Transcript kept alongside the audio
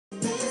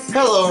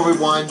Hello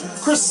everyone,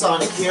 Chris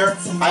Sonic here.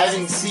 I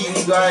haven't seen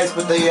you guys,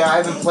 but I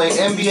haven't played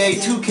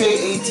NBA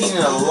 2K18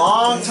 in a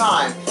long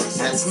time.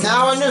 And it's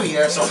now a new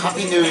year, so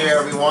Happy New Year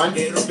everyone.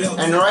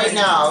 And right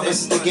now,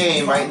 this is the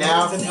game right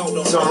now.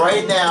 So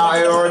right now,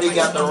 I already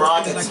got the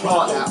Rockets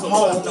at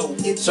home.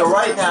 So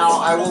right now,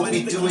 I will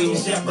be doing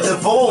the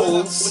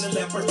Bulls,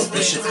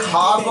 the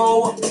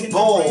Chicago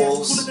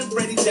Bulls,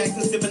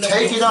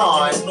 take it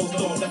on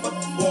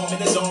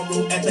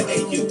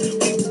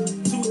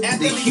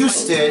the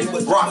Houston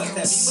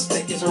Rockets.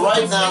 So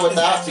right now, with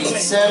that being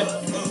said,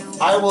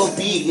 I will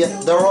be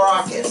the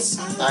Rockets.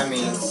 I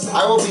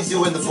will be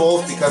doing the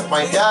Bulls because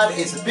my dad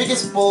is the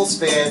biggest Bulls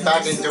fan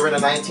back during the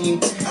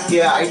 19.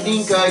 Yeah, I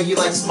think he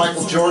likes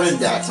Michael Jordan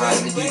that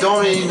time. If you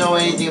don't really know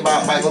anything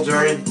about Michael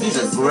Jordan, he's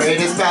the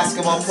greatest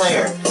basketball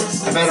player.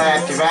 I bet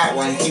after that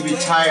one, he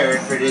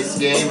retired for this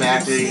game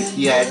after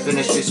he had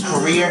finished his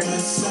career.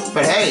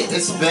 But hey,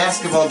 this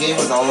basketball game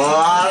was a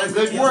lot of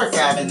good work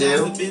I had to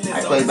do.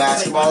 I played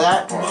basketball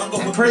that far.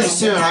 And pretty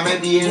soon I may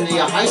be in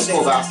the high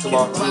school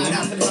basketball team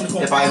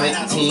if I make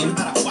the team.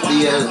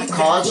 The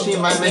college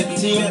team might make the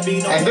team.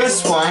 And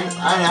this one,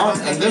 I don't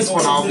know, and this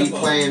one I'll be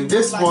playing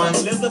this one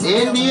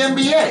in the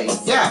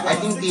NBA. Yeah, I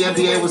think the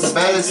NBA was the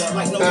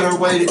better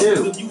way to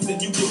do.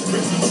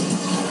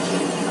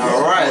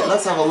 Alright,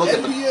 let's have a look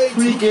at the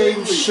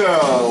pregame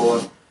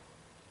show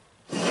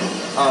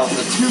of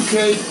the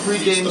 2K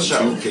pregame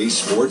show. 2K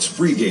Sports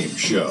pregame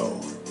show.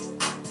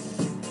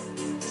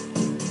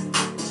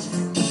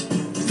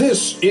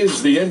 This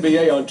is the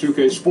NBA on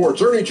 2K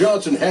Sports. Ernie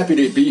Johnson, happy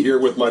to be here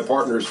with my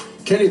partners,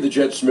 Kenny the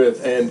Jet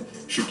Smith and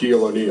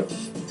Shaquille O'Neal.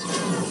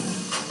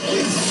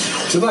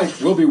 Tonight,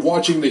 we'll be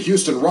watching the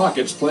Houston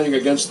Rockets playing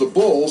against the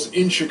Bulls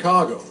in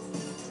Chicago.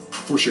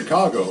 For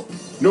Chicago,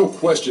 no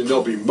question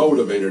they'll be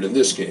motivated in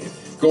this game.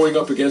 Going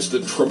up against a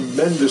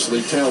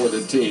tremendously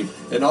talented team,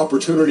 an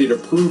opportunity to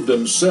prove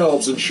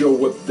themselves and show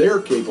what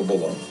they're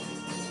capable of.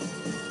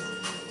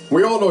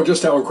 We all know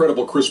just how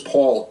incredible Chris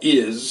Paul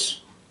is.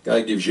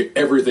 Guy gives you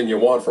everything you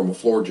want from a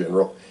floor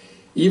general.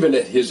 Even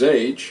at his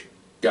age,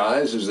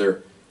 guys, is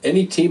there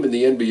any team in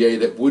the NBA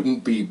that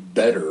wouldn't be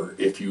better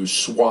if you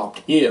swapped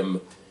him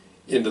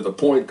into the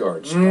point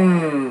guard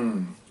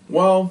spot?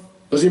 Well,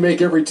 does he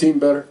make every team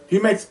better? he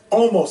makes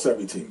almost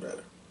every team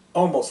better.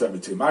 Almost every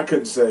team. I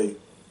couldn't say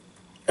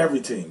every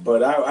team,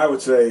 but I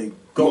would say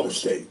Golden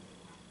State.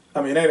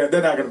 I mean, they're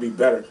not going to be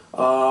better.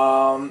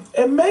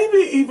 And maybe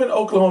even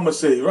Oklahoma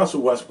City,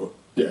 Russell Westbrook.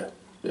 Yeah.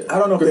 I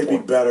don't know if they'd be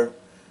better,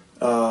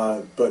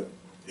 but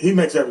he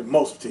makes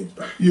most teams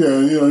better.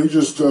 Yeah, he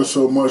just does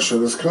so much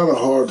that it's kind of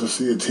hard to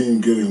see a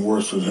team getting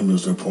worse with him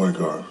as their point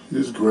guard.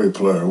 He's a great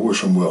player. I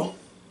wish him well.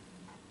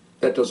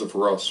 That does it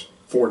for us,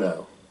 for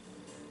now.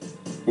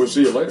 We'll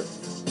see you later.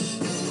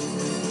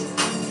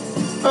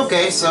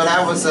 Okay, so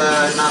that was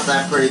not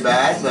that pretty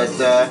bad, but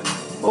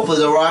hopefully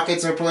the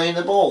Rockets are playing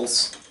the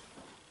Bulls.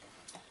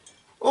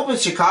 Hopefully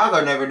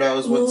Chicago never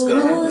knows what's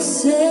going to happen.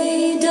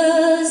 Say,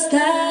 does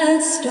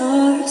that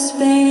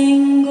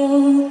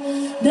star-spangled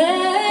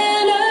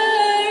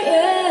banner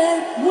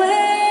yet wave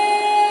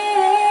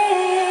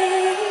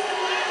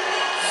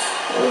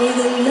o'er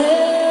the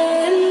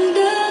land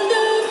of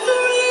the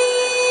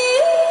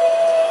free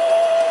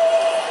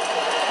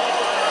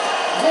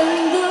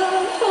and the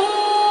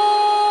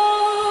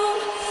home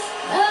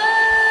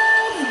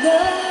of the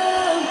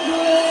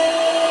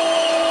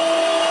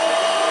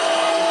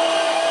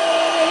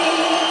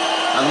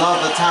I love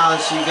the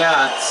talent she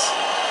got.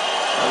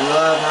 I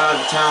love how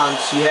the talent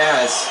she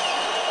has.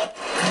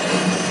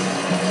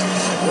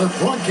 We're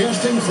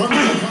broadcasting from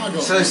Chicago.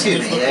 So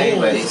excuse me,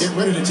 anyways. Get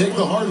ready to take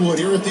the hardwood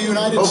here at the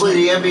United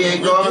Hopefully the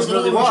NBA goes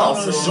really well.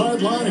 On our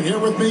sideline, and here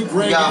with me,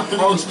 Greg. We got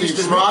host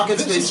Houston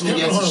Rockets facing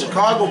against the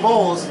Chicago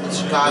Bulls in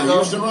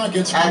Chicago at the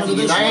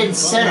United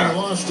Center.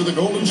 I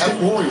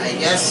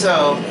guess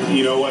so.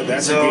 You know what?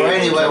 So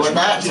anyway, with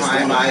that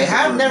time, I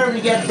have never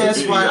get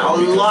this one a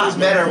lot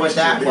better with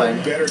that one.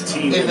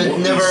 If it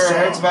never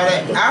hurts about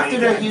it, after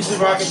the Houston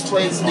Rockets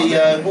plays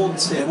the Golden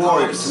State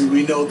Warriors.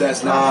 We know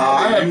that's not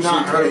I have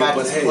not heard about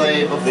this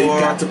play before.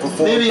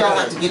 Maybe I'll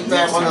have to get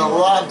that one a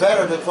lot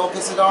better to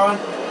focus it on.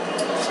 So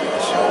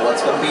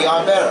what's going to be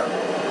on better?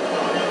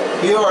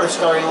 Here are the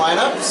starting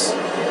lineups.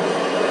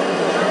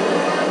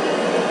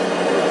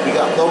 We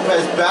got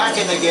Lopez back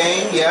in the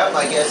game. Yep,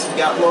 I guess we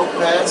got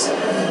Lopez.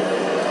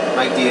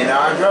 Mike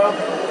D'Andro.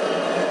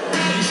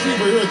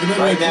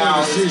 Right now,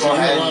 let's go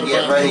ahead and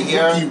get ready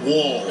here.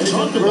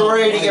 We're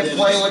ready to get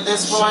playing with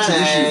this one,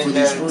 and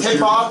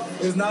tip off.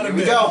 Here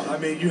we go. I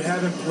mean, you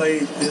haven't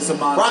played this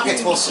amount.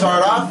 Rockets will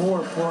start off. More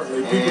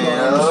importantly,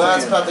 And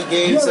that's about the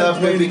game's up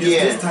to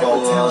begin,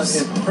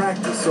 fellas. In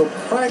practice, so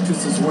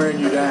practice is wearing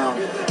you down,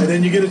 and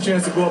then you get a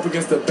chance to go up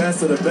against the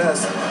best of the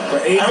best.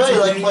 I really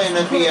like playing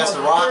MPS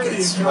the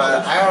Rockets,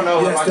 but I don't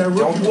know if I don't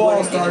do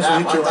anything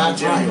that much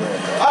time.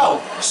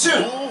 Oh,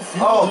 shoot!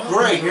 Oh,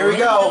 great! Here we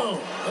go.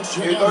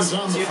 Here goes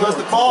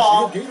the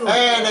ball,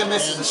 and it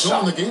misses the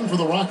shot. In the game for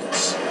the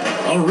Rockets.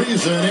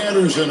 Ariza and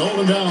Anderson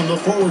holding down the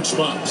forward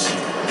spots.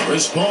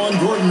 Chris Paul and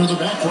Gordon are the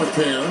backcourt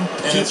pair.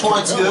 And 2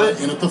 points good.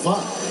 In at the 5.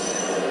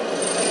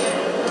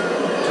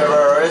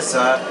 Trevor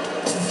Ariza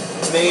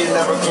made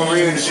another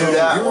career to do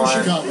that Here in one.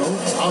 Chicago,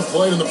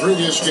 outplayed in the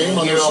previous game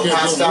on their Hero schedule.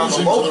 passed down to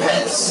losing the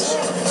Lopez.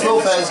 Raptors.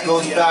 Lopez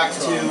goes back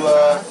to,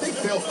 I think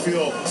they'll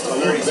feel a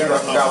little better I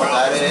forgot what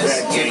that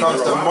is. Here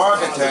comes the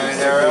Marketing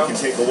arrow. Can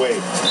take away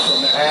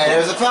from that. And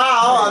there's a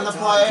foul on the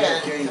play,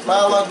 and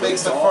Bella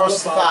makes the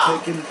first foul.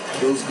 Taking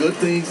those good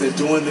things and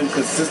doing them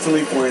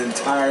consistently for an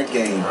entire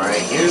game. All right,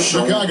 here's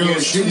Chicago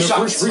here's shooting two the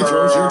first shots free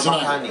throws here for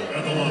tonight.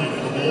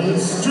 Mahoney.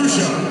 2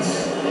 shots.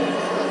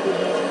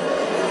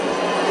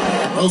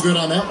 No good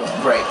on that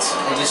one. Great.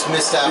 He just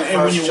missed that And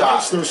when first you shot.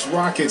 watch this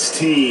Rockets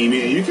team,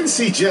 you can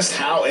see just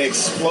how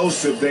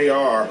explosive they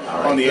are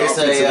on the here's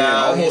offensive end.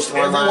 Almost here's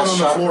one everyone on last the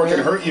shot floor for can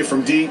him. hurt you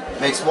from deep.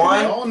 Makes And they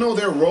one. all know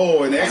their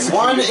role and And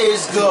execute. one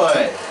is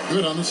good.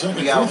 Good on the second.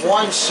 We got free throw.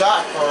 one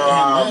shot for And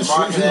last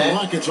season, the Marketing.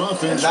 Rockets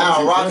offense And now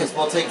was Rockets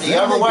incredible. will take the Then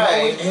other they go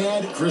way.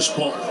 and add Chris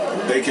Paul.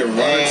 They can run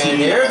a And team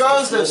here off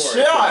goes the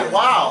floor. shot.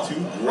 Wow. Two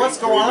great What's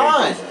going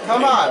on?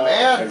 Come on, Paul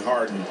man. And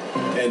Harden.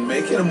 And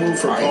making a move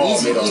for All right, Paul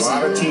easy, made a easy.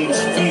 lot of teams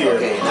fear.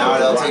 Okay, now what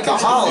they'll the take the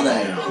Rockets can do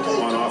Holiday.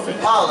 now on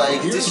offense. Holiday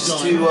Here's dishes Dunn.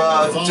 to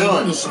Following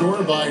Dunn. the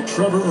score by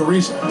Trevor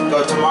Ariza.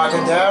 Go to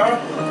Markentera.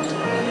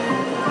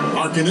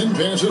 Markkanen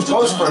passes to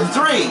Goes for Dunn.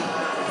 3.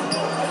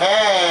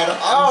 And,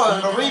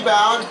 and the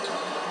rebound.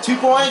 2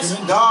 points.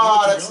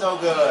 No, that's no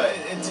good.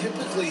 And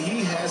typically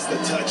he has the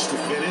touch to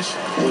finish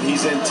when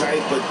he's in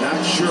tight, but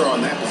not sure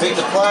on that Make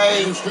the position.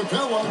 play. Here's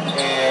Capella.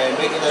 And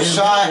making the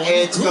shot.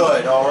 It's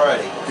good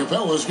already.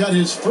 Capella's got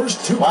his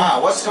first 2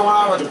 Wow, what's going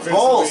on with the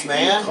Bulls,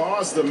 man? You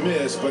caused the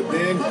miss, but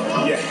then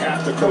you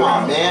have to Come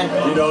on, man.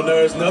 You know,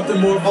 there's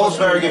nothing more. Bulls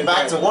better get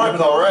back to work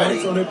already.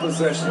 Points on their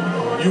possession.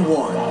 You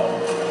won.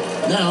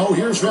 Now,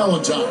 here's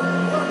Valentine.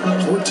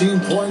 14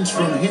 points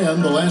from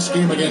him the last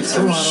game against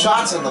Some Toronto.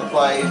 shots on the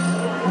play.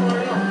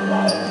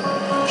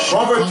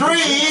 Over 3.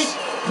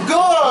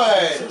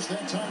 Good.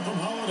 That time from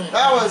Holiday.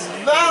 That was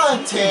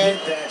Valentin,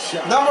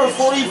 number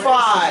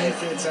 45.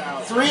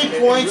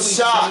 3-point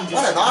shot.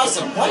 What an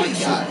awesome play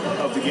he got.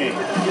 of the game.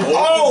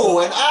 Oh,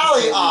 an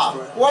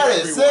alley-oop. What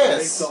is Makes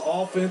this? the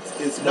offense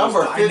is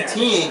Number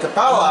 15,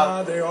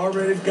 Capella. They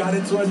already got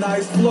into a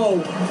nice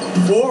flow.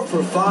 4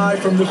 for 5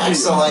 from the field.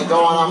 Excellent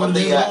going on with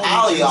the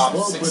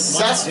alley-oop. Spoke with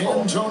Successful.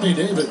 Mike Tony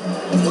David.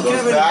 Well, Goes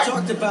Kevin, back. you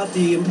talked about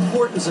the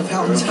importance of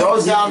how tight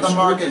Goes down to this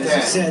group is.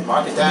 He said,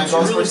 Marketing it's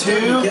goes really for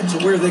starting to 2. get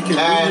to where they can And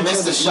read each missed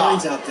the other's shot.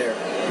 lines out there.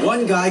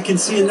 One guy can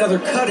see another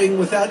cutting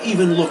without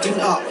even looking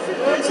up.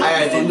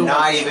 I did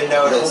not even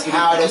notice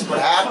how this would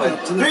happen.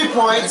 3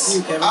 points.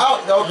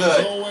 Out, no As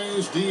good.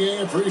 always,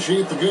 DA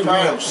appreciate the good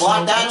Trying work. to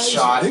block that guys,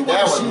 shot. they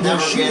That wanna would see their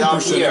never shooting get up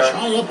percentage here.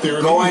 high up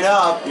there. Going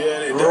up,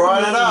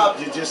 running up,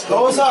 You just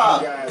goes hope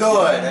up, you guys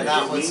good, and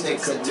that need one to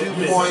takes it 2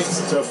 commit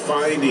points. to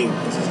finding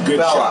good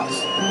Bella.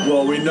 shots.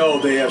 Well, we know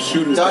they have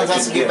shooters. Dunn that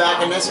has can to get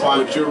back in this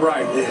one. But you're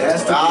right. It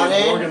has to be Foul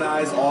in. an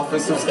organized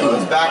offensive Goes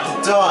scheme. back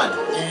to Dunn.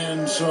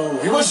 And so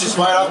here's Pushes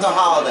right off to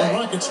Holiday. The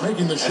Rockets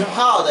making the And shot.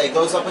 Holiday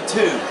goes up a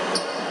 2.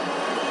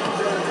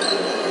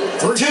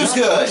 First two's shot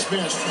good. is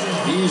missed.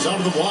 He's out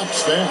of the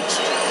blocks fast.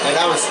 And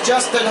that was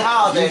Justin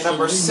Holiday, Houston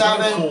number leading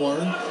by 7. 4.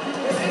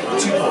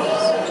 2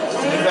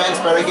 points. Defense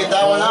better get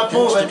that one up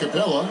Gets to moving.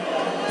 Capella.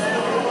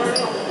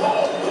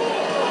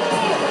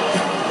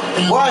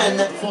 And One.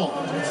 fall.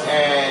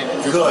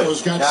 And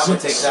Capella's good. got That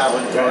would 6. take that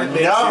one for That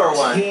makes another it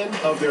one.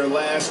 10 of their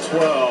last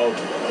 12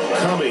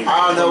 coming.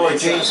 I don't know from where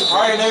inside James the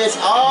Harden is.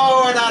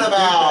 Oh, and out of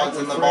bounds.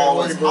 And the ball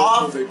was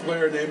off. Was a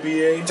player in the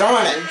NBA.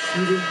 Darn it. Great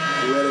shooter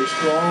who had a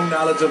strong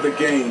knowledge of the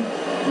game.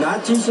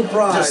 Not too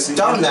surprised. Just he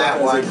done ended up that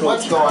as a one. coach.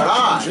 What's going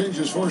on?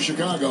 Changes for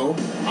Chicago.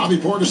 Avi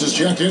Portis is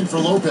checked in for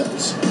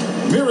Lopez.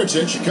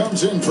 Mirotic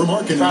comes in for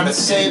Markkanen. Trying to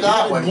save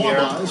that one here.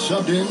 Mwaba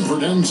subbed in for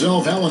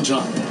Denzel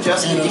Valentine.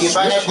 Just And need to a get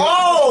back in. switch hit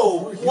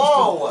Oh! for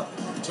Whoa!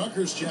 Houston.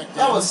 Tucker's checked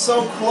That in. was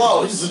so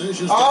close. Leaves the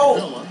dishes to Oh!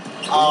 Capella.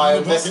 Oh, I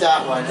missed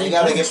that one. You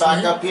gotta get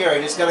back up here.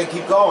 You just gotta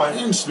keep going.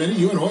 And Smitty,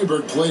 you and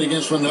Hoiberg played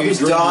against one another He's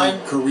during done.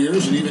 their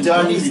careers and even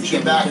Dunn played needs to each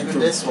get other, back I think, to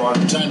from this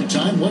one. time to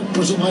time. What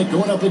was it like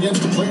going up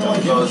against a player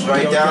like him? Goes right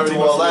You know, down Kevin, to he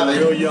must have been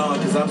 11. Real young,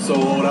 because I'm so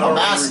old. I A don't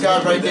mascot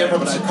remember right there that, from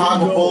but I do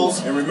Chicago know Bulls.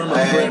 and remember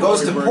And Fred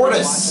goes to Hoiberg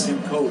Portis. watching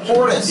him coach.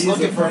 Portis He's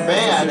looking a for fast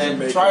man and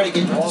decision-maker. try to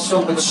get the Also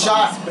open with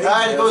shot. space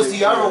And it goes as a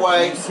the other player.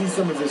 way. You see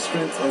some of his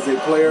strengths as a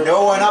player.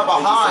 No one up As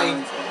he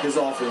behind. signs His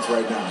offense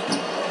right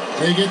now.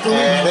 They get the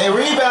And they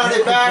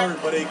rebounded back.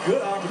 But a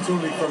good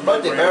opportunity from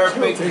But the mid-range. Bears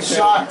He'll make the take that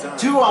shot. every time.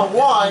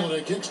 2-on-1.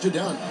 Holiday kicks to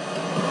Dunn.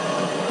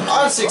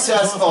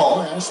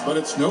 Unsuccessful. Pass, but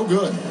it's no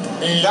good.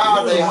 And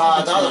Now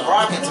now the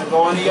Rockets are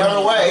going the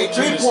other way.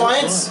 3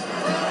 points.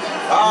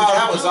 Oh,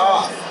 that was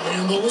off.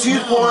 And the lead 2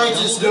 now.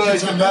 points is Double good,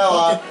 digits on that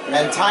Cabela, bucket.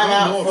 and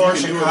timeout for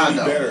You can do any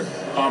Chicago. better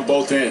on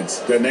both ends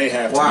than they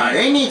have Wow, tonight.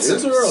 they need some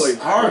It's early.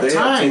 hard They have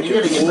time. You taken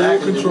gotta get full back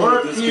into control of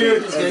work this here.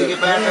 game. Just And gotta the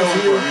get back fans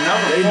over here, for they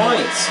another know.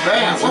 points.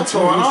 Man, what's That's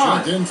going who's on?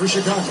 checked in for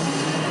Chicago.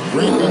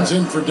 Green comes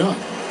in for Dunn.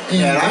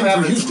 And I'm then for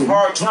having Houston, a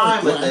hard Tarek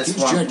time with Black, this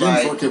he's one. checked in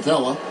Like, for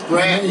Capella.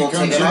 Grant Renee will take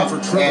comes it in up, for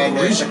Trevor and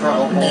the Reese.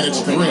 Chicago And Bulls it's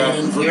will take Grant it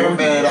in up. for Here, a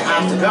minute and a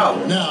half to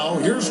go. Now,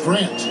 here's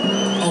Grant.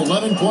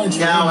 11 points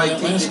for Now him I in that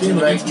think last you game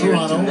do right against here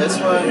Toronto. to this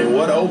one. And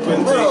what opened A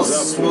little things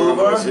up for him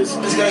smoother. was his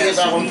He's gonna get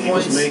that one he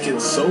was points. making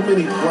so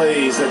many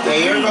plays that the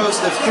Okay, here lead- goes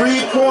the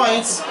 3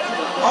 points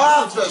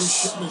off the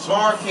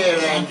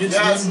market and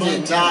just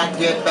did not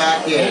get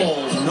back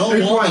in.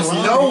 3 points,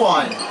 no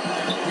one.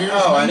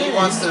 Oh, and he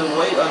wants to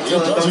wait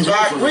until it comes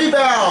back.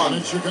 Rebound!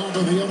 And Chicago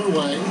the other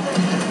way.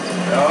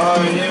 Oh,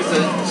 here's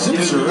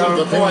Zipser, another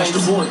the pass to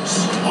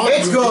points. Portis.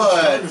 It's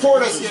good.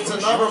 Portis gets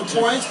another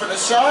points for the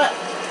shot.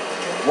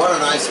 What a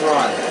nice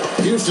run.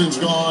 Houston's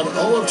gone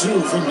 0 of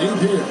 2 from deep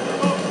here.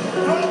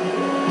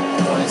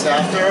 Points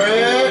after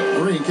it.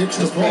 Green kicks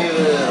the Just ball. pay a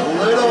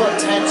little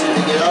attention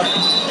to get up.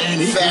 And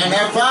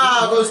that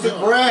foul goes to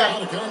Grant.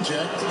 And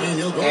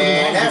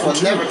that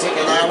was never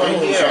taken that one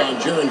here.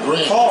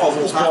 Paul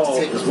will have to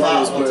take the Is one of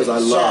those foul. players I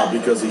love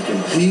because he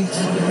competes,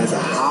 has a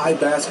high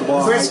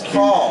basketball Chris IQ,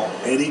 Paul,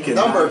 and he can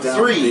number knock down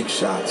 3. big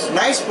shots.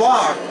 Nice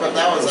block, but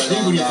that was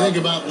Steve, when you think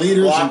about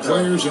leaders and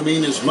players who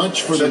mean as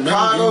much for the Chicago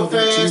mental game of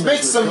their fans, team make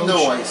as their some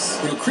coach, noise.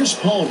 You know, Chris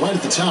Paul right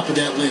at the top of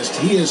that list.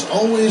 He has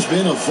always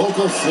been a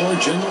vocal floor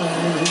general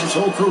his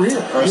whole career.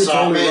 You're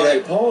totally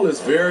right. Paul is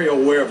very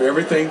aware of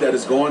everything that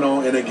is going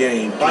on in a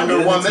game.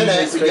 Under 1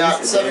 minute, we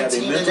got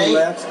 17 and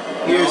 8.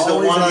 Here's the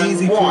one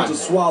easy pill 1-on-1. to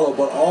swallow,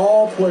 but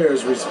all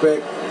players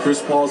respect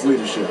Chris Paul's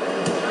leadership.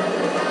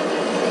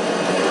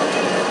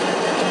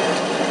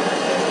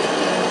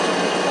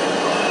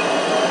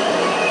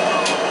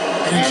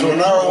 And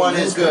another one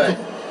is good.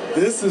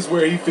 This is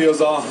where he feels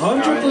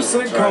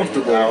 100%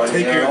 comfortable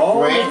taking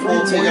all the Grant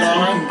will free take it points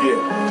he on. can get.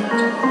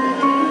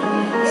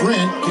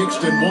 Grant kicks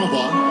to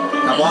Mwaba.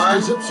 Come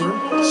on. Zipser,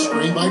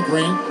 screen by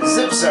Grant.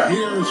 Zipser.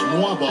 Here's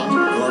Mwaba,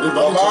 guarded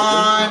by Hold Tucker.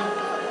 on.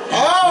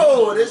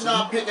 Oh, it did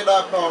not pick it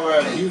up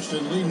already.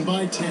 Houston leading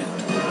by 10.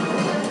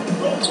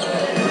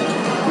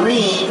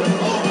 Green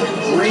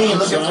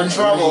looking for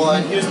trouble,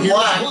 and here's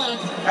Black.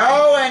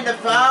 Oh, and the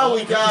foul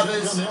we got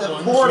is the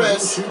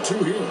Portis.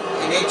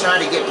 And they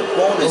trying to get the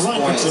bonus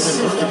points.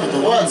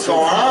 What's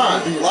going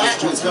on?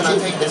 Black was going to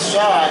take the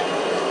shot.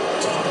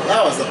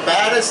 That was the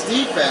baddest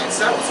defense.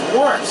 That was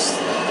worse.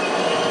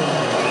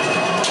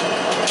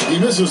 He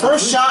misses.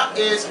 First shot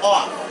is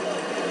off.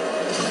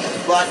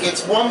 Black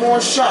gets one more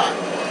shot.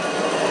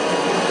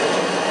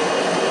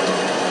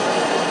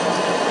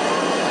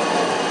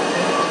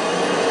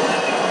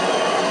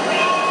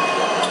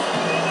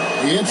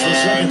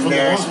 And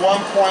there's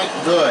 1 point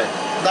good.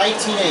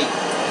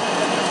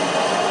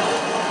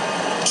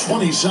 19-8.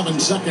 27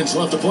 seconds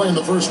left to play in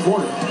the first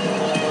quarter.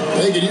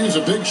 They could use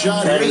a big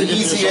shot Try to here to get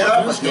easy this it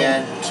up offense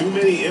again. going. Too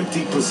many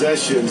empty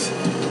possessions.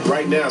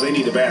 Right now, they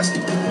need a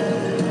basket.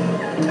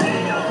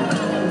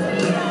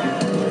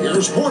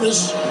 Here's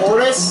Portis.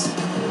 Portis.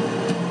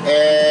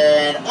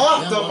 And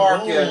off the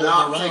market.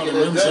 Not taking it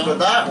good with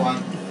that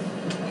one.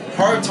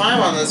 Hard time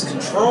on this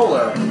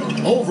controller.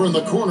 Over in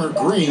the corner,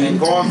 Green. And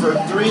going for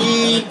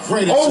 3.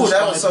 Oh,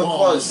 that was so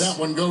close. That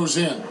one goes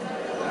in.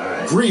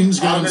 Green's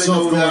got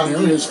himself going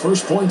there. His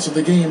first points of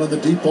the game on the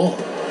deep ball.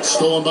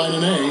 Stolen by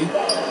Nene.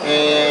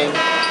 And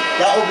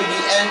that will be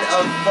the end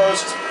of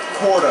first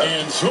quarter.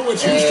 And so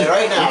it's Houston. And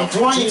right now,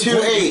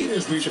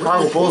 22-8.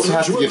 Chicago Bulls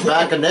have to get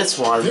back in this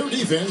one. Their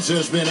defense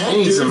has been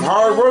They need some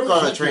hard work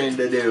on the training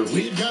to do.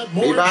 We've got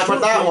Be back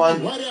with that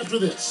one. right after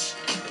this.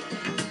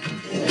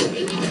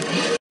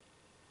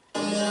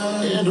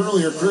 And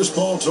earlier, Chris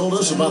Paul told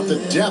us about the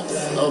depth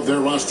of their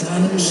roster.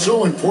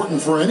 So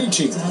important for any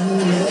team.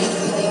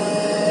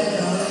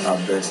 Our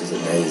bench is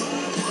amazing.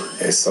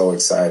 It's so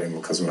exciting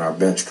because when our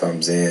bench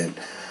comes in,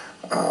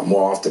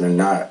 more often than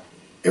not,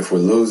 if we're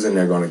losing,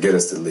 they're going to get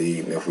us the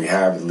lead. And if we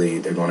have the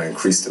lead, they're going to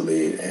increase the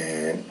lead.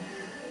 And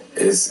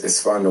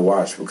it's fun to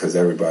watch because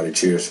everybody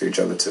cheers for each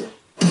other, too.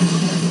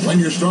 When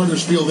your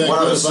starters feel that One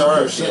of good the about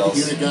their starters second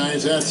feels. unit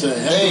guys, that's a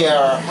They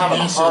are having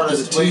the asset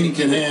hardest that a way to team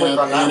can keep it quick have.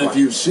 on that And if one.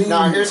 you've seen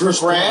Now here's Chris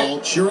for Grant. Paul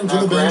cheering to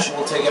the bench, Grant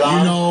will take it you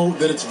on. know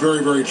that it's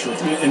very, very true.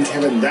 And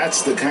Kevin,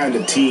 that's the kind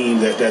of team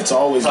that's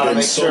always Trying to been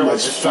make so sure much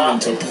with the fun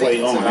shot to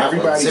play on. that one.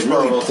 Everybody's Zipper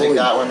really will take pulling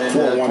that one into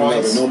for the one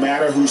points. another, no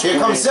matter who's Here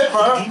comes playing.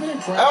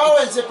 Zipper. Oh,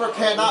 and Zipper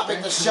cannot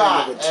make the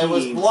shot. And it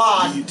was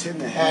blocked.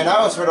 And that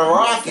was for the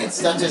Rockets.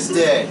 That just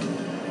did.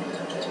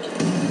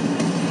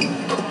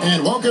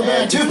 And welcome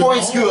back. 2 It's been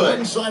points all good.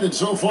 one-sided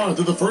so far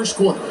through the first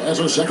quarter as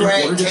our second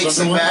Grant quarter gets takes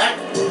it underway. back.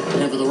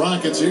 And for the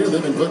Rockets here,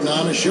 they've been putting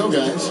on a show,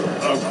 guys.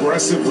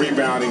 Aggressive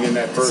rebounding in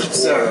that first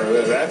Sir.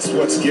 quarter. That's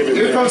what's giving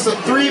Here them. comes the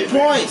 3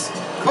 points.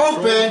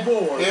 Open.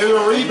 Here's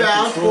a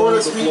rebound.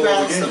 Portis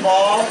rebounds the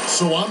ball.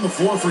 So on the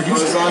floor for What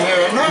Houston. is on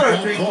here? Another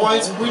 3 Paul.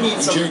 points. We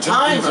need some J.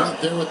 Tompkins timer.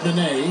 out there with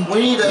Nene. We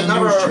need And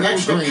another there's Joe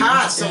extra Green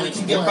pass so we and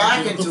can get Black back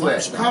at the into it.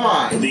 first Come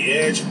on. The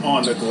edge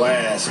on the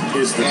glass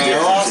is the And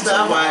difference. lost It's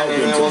that one, allowed and them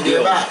then to we'll get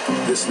build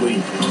back. this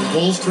lead.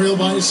 Bulls trail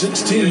by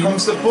 16. Here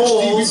comes the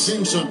Bulls. Steve, you've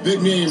seen some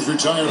big names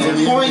retire from And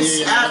the points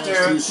NBA in the after,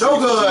 last 2 no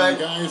seasons. good.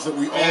 Guys that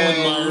we all And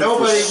admired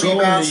nobody for so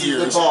rebounds many the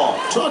years. ball.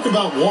 Talk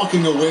about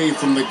walking away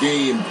from the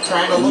game.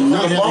 Trying to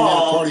look for the the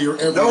ball.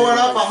 No one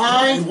up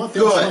behind.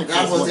 Good.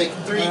 That will take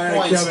 3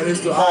 points.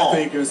 Kevin, I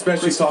think,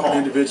 especially talking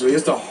individually,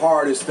 it's the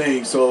hardest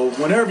thing. So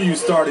whenever you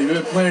start, you've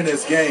been playing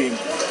this game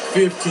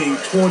 15,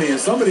 20, and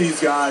some of these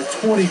guys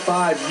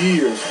 25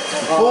 years.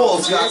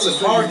 Bulls got some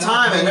hard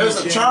time, and there's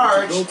a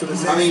charge.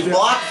 I mean,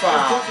 block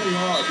foul.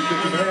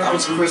 That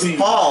was Chris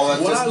Paul that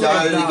just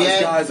done it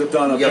again. Guys have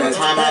done a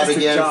timeout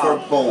again for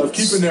Bulls. Of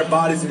keeping their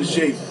bodies in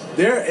shape.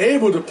 They're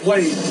able to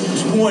play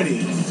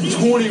 20,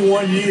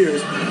 21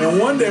 years, and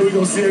one day we're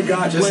going to see a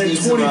guy playing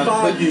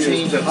 25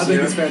 years. I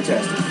think it's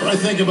fantastic. What I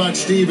think about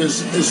Steve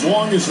is as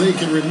long as they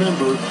can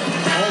remember,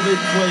 all they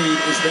played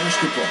is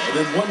basketball. And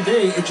then one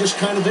day it just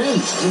kind of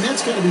ends. And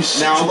that's got to be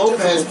such now, a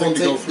Lopez difficult thing to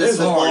go through. It's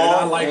hard, and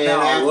I like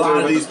now a lot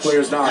of these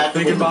players now are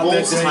thinking about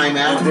that day,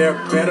 and they're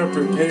better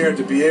prepared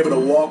to be able to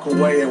walk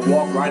away and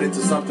walk right into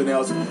something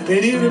else. And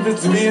even if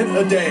it's being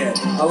a dad,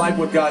 I like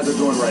what guys are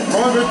doing right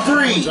now. Number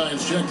 3.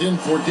 Giants checked in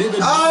for David.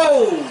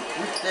 Oh!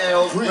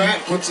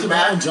 Grant puts it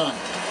back.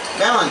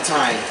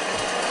 Valentine.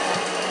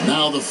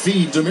 Now the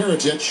feed to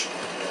Mirotic.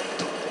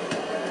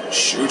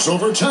 Shoots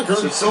over Tucker.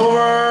 Shoots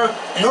over.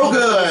 No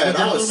good.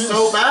 That was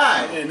so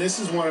bad. And this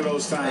is one of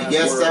those times. I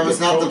guess that was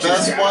not the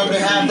best one to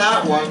have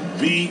that one.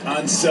 Be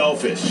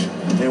unselfish.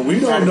 And we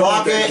don't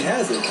know that he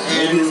has it.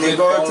 And they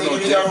go take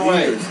it the other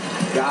way.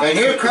 And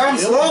here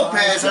comes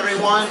Lopez,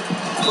 everyone.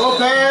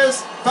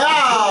 Lopez,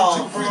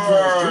 foul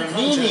for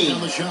Nini.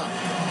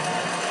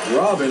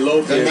 Robin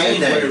Lopez is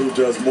a player who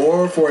does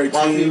more for a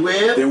team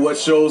than what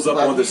shows up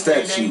on the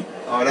stat sheet.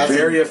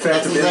 Very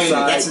effective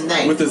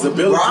inside with his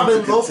ability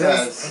to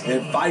contest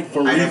and fight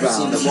for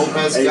rebounds.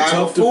 A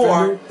tough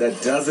defender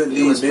that doesn't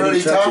need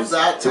many touches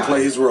to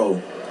play his role.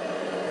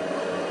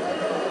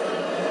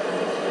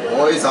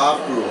 Boys off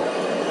rule.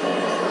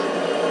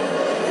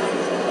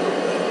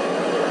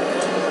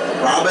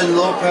 Robin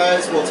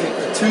Lopez will take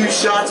the 2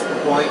 shots per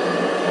point.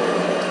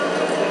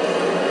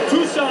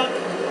 2 shots.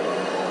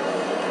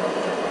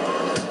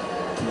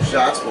 2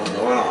 shots will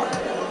go on.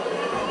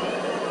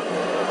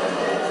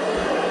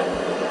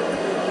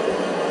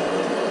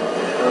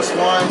 First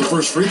one. The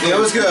first free throw. It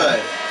was good.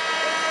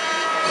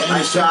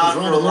 Nice shot for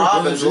Robin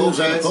Lopez.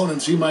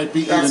 Opponents, he might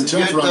be got even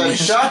some tougher on good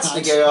shots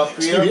to get up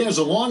here. He has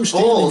a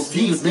long-standing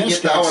feud with needs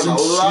to get that one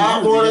a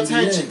lot more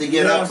attention to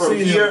get up from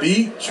here. And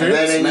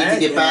then they need to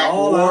get back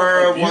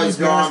where it was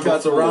gone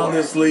before. Around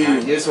this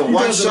league. Here's a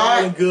one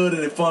shot. In a good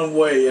and a fun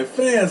way, and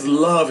fans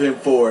love him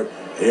for it.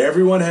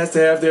 Everyone has to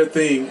have their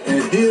thing,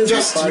 and his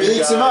just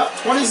release him up,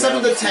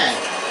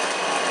 27-10.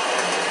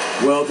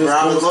 Well, this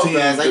Bulls team,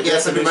 I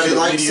guess everybody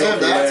likes him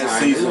that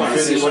time. We want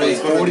to see what he's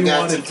going to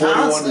get to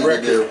 41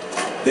 record.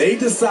 They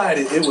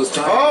decided it was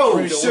time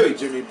to trade away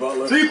Jimmy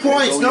Butler. 3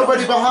 points,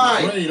 nobody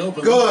behind.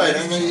 Good,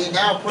 and they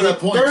now put up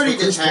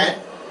 30-10.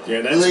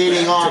 Yeah, that's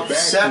leading off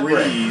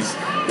separate.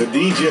 The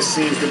D just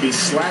seems to be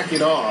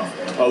slacking off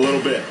a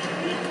little bit.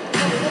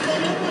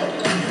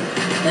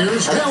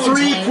 Here's a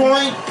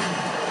 3-point.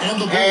 And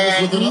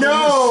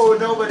no,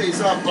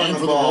 nobody's up on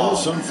the ball.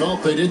 Some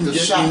felt they didn't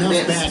get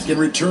enough back in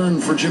return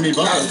for Jimmy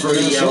Butler. For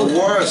Minnesota.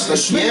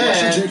 Worse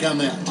again. Take on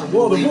that.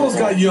 Well, the Bulls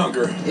got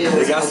younger.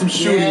 They got some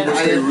shooting, which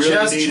they really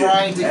just needed.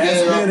 Trying to get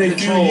it's been a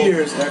few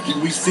years after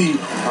we see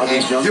how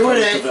these young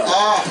players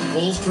develop.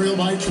 Bulls trail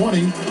by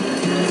 20.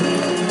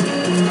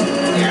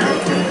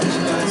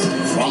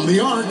 From the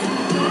arc.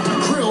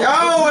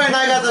 Oh, and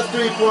I got the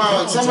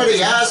 3-point. Somebody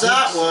has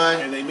that one.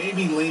 And they may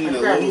be leaning a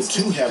little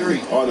too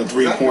heavy on the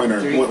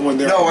 3-pointer when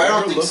there I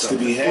don't think looks so. to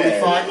be had.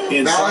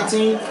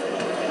 Valentine.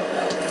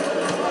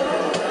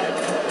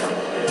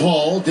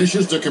 Paul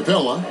dishes to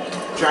Capella.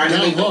 Trying to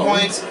make the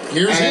points.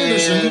 Here's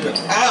Anderson.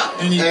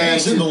 And he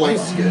bangs in the lane.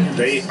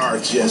 They are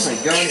just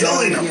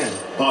killing them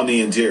on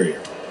the interior.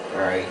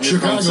 All right.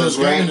 Chicago's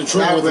gotten into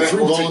trouble with the 3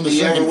 ball in the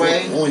second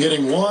quarter, only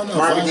hitting 1 of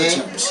 5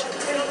 attempts.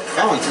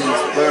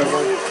 Valentine's whoever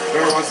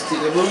wants to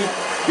take the move.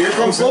 Here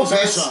comes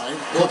Lopez.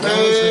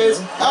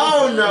 Lopez.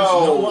 Oh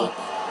no!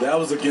 That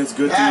was against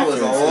good defense.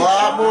 That was a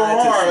lot more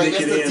hard.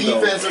 Against the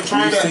defense are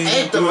trying to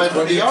ape them at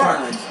the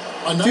arc.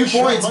 2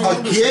 points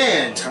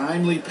again.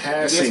 Timely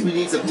passing. I guess we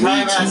need some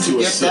timeouts to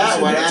get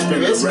that one after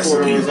this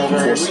quarter is over.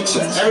 We need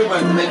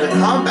everyone to make a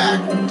comeback.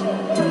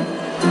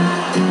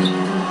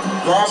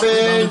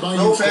 Robin,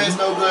 Lopez,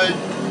 no good.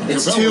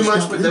 It's too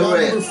much with the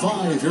red.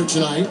 5 here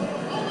tonight.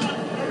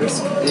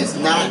 It's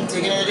not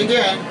taking it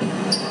again.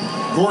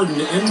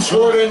 Gordon inside.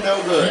 Gordon,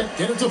 no good.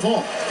 Get it to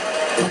fall.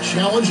 A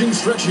challenging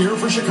stretch here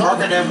for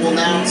Chicago. Markkanen will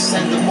now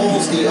send the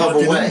Bulls the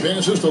other way.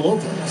 Passes to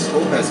Lopez.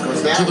 Lopez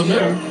goes down to the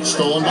here. middle.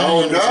 Stolen by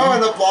Oh Anderson. no,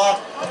 and the block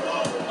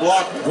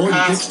Gordon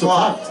pass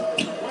blocked.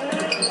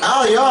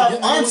 Alley-up,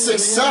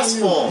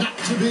 unsuccessful. Not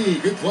to be.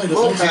 Good play.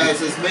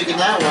 Lopez is making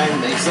that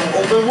one. Makes some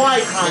open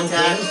wide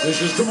contact.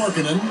 This is to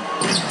Markkanen.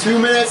 2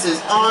 minutes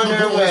is on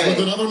their way. With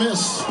another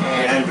miss.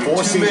 And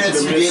 2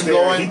 minutes to get there.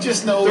 going. He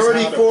just knows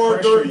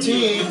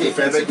 34-13. They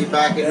better get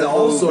back in the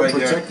hole right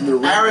here.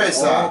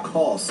 Arisa.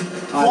 Paul.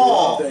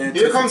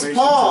 Here comes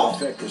Paul.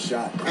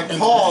 And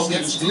Paul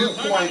gets 2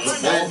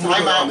 points and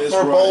timeout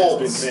for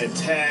Bulls. Has been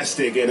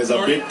fantastic and is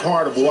a big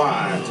part of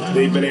why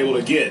they've been able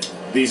to get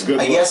these good.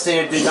 I guess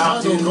they did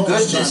not do good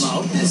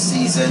this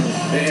season.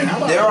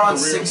 They're on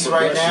 6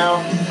 right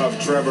now. Of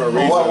Trevor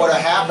Ariza. What would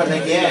have happened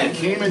again? He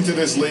came into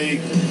this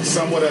league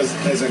somewhat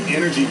as an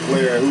energy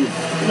player who,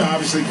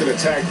 obviously could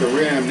attack the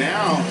rim.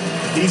 Now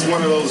he's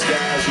one of those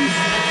guys who's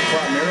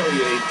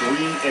primarily a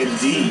 3 and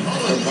D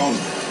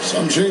component.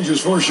 Some changes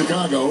for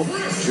Chicago.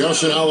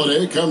 Justin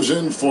Holiday comes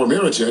in for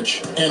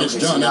Mirotic, and it's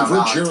done in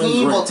for Jerry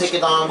Team will Grant. take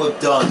it on with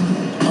Dunn.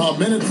 A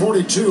minute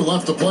 42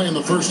 left to play in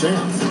the first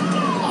half.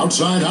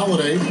 Outside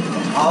Holiday.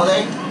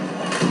 Holiday.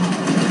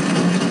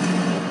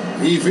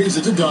 He feeds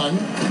it to Dunn.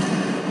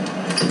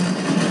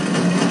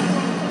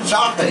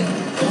 Shopping.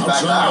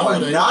 Back that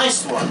one.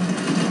 Nice one.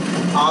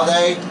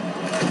 Holiday.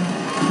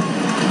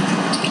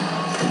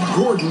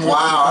 Gordon.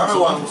 Wow,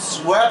 everyone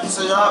sweeps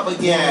it up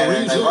again,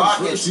 and the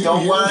Rockets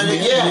don't want it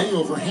again.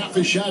 Over half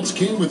his shots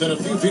came within a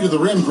few feet of the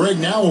rim. Greg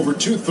now over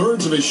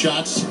 2/3 of his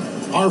shots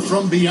are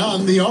from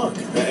beyond the arc.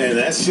 And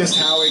that's just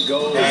how it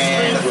goes.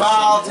 And the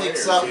foul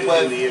takes up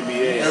with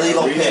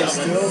illegal pick.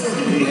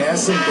 He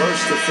has some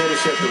bursts to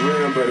finish at the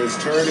rim, but has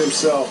turned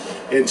himself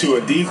into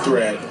a deep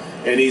threat.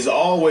 And he's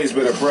always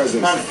been a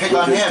presence. Trying to pick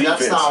on him,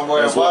 that's not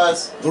where it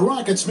was. The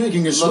Rockets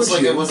making a switch. Looks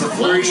like it was a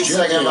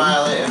 3-second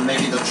violation and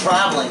maybe the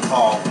traveling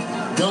call.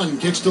 Dunn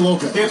kicks to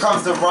Lopez. Here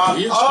comes the Rock.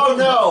 Oh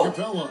no!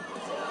 Capella.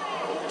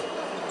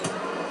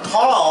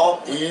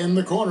 Call. In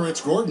the corner,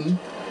 it's Gordon.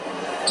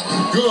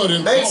 Good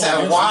and makes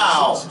that.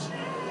 Wow.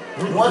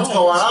 What's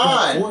going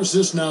on? Four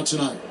assists now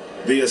tonight.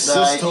 The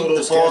assist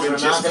totals the Bulls are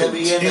not going to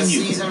be in the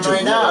season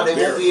right now. They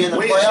will be in the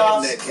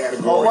playoffs.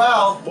 Oh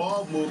well.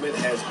 Ball movement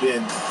has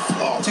been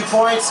off. 2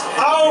 points.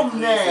 Oh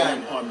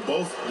man! On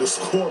both the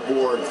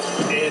scoreboard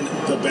and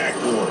the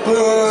backboard.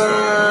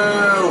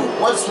 Boo!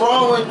 What's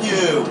wrong with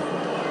you?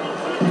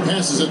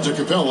 Passes it to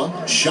Capella.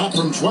 Shot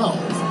from 12.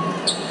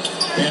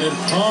 And it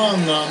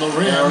hung on the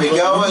rim. There we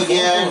go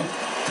again.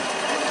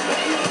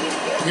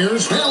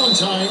 Here's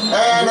Valentine.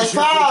 And a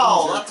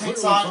foul. That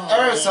takes on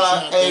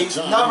Ariza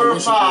another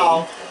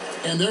foul.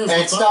 And there's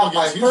and stopped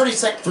by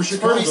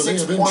 36.3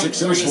 seconds. Valentine,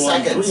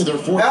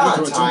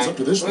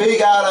 we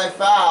got a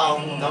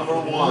foul, number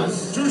 1.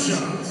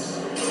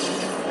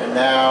 And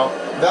now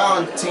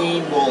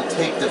Valentine will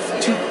take the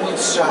 2-point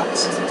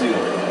shots to do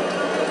it.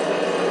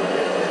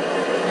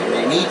 And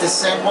they need to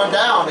send one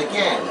down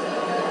again.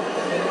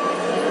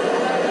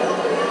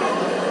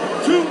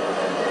 2.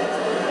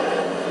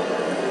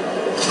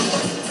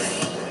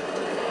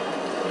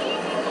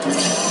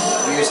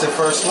 Here's the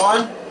first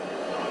one.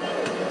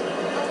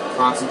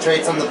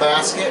 Concentrates on the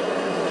basket.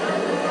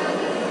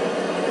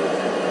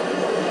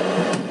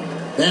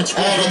 That's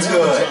and it's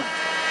good.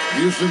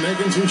 Houston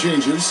making some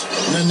changes.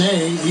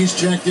 Nene, he's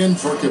checked in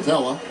for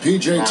Capella.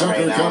 PJ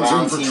Tucker comes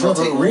in for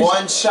Trevor Ariza.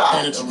 One shot.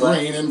 And it's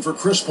Green in for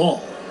Chris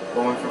Paul.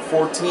 Going for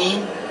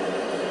 14.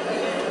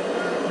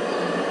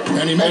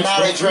 And now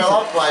they trail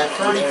up by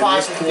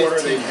 35 to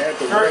 15.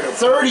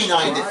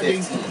 39 to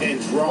 15.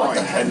 And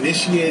drawing,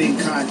 initiating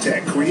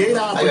contact, create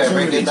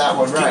opportunities. Get that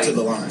one right. To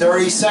the line.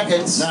 30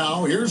 seconds.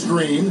 Now here's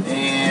Green.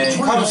 And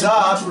comes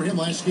up. For him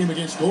last game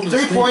against Golden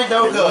 3-point,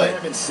 no good. I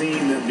haven't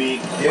seen them be.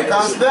 Here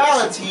comes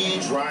Valentine.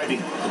 Driving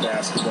the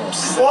basketball.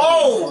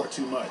 Whoa!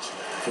 Too much.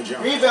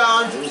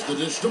 Rebound. There's the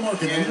dish to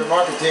Marketing. Here's the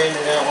Marketing, and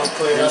that one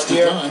cleared up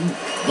here.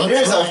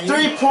 Here's a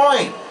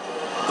 3-point.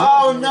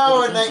 Oh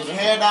no, and they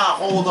cannot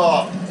hold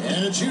up.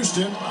 And it's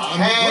Houston.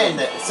 10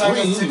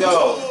 seconds to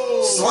go.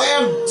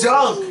 Slam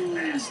dunk.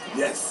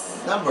 Yes.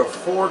 Number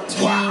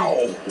 14.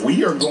 Wow.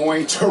 We are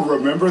going to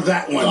remember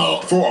that one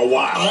for a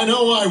while. I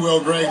know I will,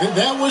 Greg.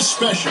 That was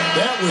special.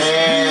 That was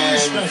really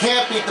special.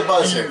 Can't beat the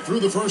buzzer. And through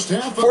the first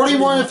half.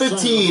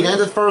 41-15,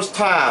 end of first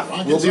half.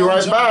 We'll be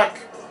right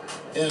back.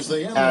 As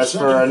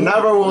for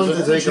another one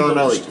to take on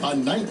the lead. A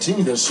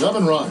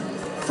 19-7 run.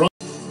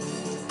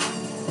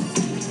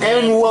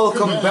 And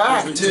welcome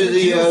back to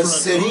the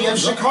city of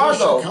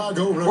Chicago,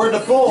 where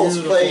the Bulls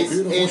played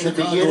in the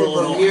beginning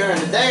of the year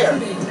and the day.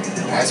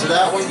 After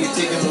that one, you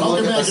take a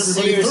look at the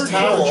Sears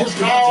Tower.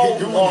 How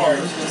large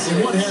is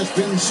it? What has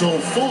been so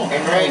far?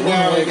 And right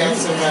now, we got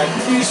some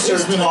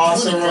t-shirt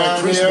toss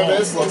around here.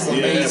 This looks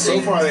amazing.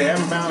 So far, they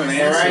haven't found an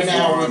answer. And right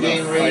now, we're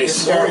getting ready to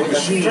start with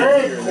the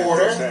third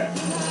quarter.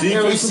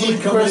 Here we see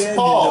Chris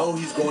Paul.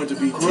 He's going to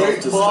be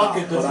great block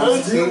at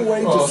defensive.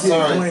 Great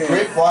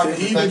block at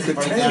defensive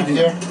right down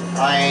here.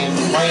 I'm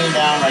laying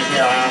down right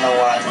here. I don't know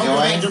what I'm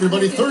doing.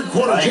 Everybody, third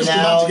quarter right just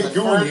now, about to get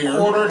going here.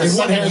 Quarter, the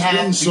second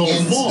half been so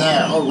far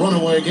now. A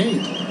runaway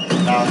game.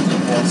 Now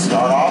we'll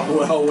start off.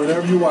 Well,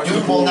 whenever you watch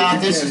the Bulls, now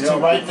this is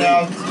right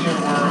now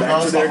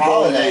back to their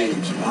golden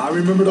age. I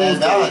remember those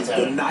days.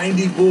 The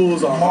 90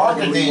 Bulls are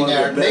arguably one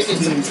of the best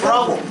teams. Making some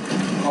trouble.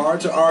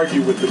 Hard to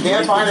argue with the.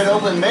 Can't find an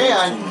open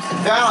man.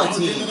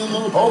 Valentine.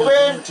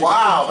 Open?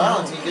 Wow,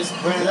 Valentine just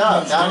put it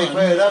up. Now they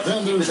put it up to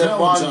keep that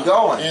one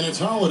going. And it's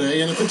Holiday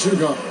and it's a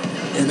 2-guard.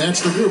 And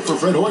that's the group for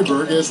Fred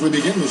Hoiberg as we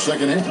begin the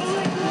second half.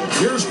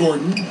 Here's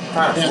Gordon.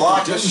 And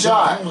block the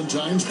shot.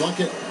 Valentine's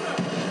bucket.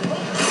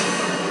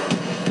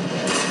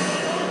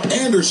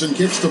 Anderson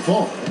kicks to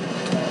Paul.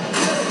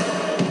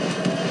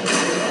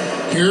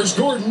 Here's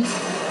Gordon.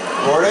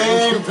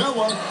 Gordon.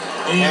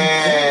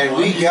 And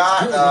we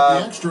got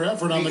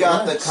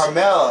the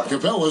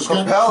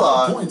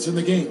Capella points in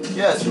the game.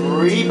 Yes,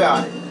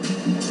 rebounding.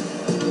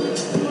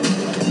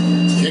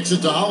 Kicks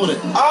it to Holiday.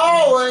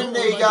 Oh, and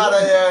they got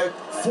a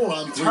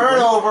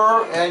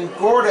turnover, and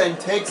Gordon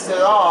takes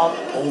it off.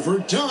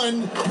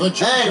 Overdone.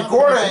 And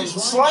Gordon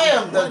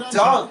slammed the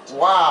dunk.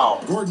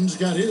 Wow. Gordon's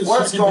got his.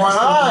 What's going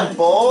on,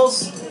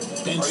 Bulls?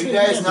 Are you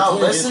guys not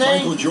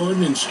listening?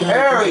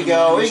 There we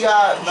go. We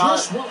got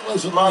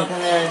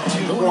Markkanen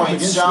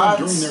 2-point shots.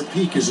 During their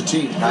peak as a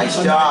team.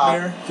 Nice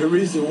job. The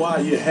reason why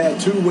you had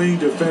two wing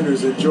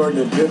defenders in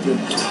Jordan and Pippen.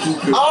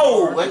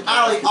 Oh, an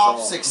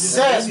alley-off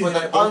success with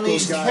an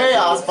unleashed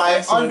chaos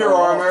by Under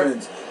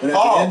Armour.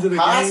 Oh,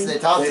 passed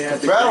it out to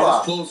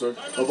Capella.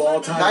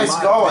 Nice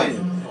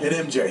going. And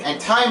MJ. And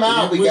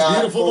timeout we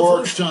got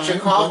for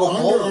Chicago Bulls.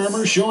 Under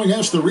Armour showing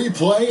us the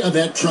replay of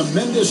that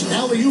tremendous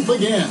alley-oop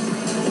again.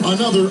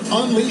 Another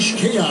unleashed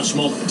chaos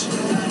moment.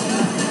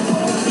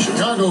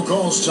 Chicago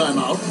calls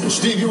timeout.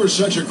 Steve, you were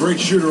such a great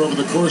shooter over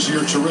the course of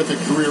your terrific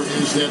career.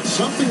 Is that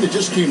something that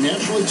just came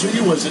naturally to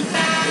you? Was it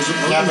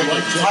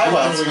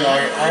timeouts?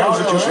 I don't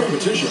know. Just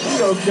repetition? You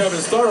know, Kevin,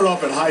 started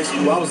off in high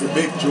school. I was a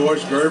big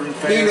George Gervin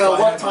fan. You know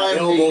what time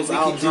we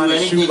can do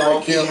anything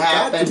won't be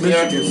happening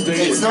here.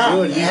 It's not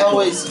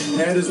always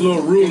had his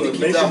little ruler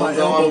making my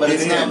elbow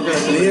get in. And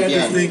he had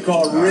this thing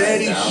called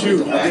ready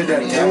shoot. I did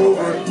that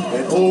over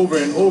and over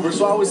and over.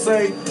 So I would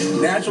say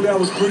naturally I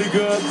was pretty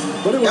good,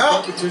 but it was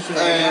competition.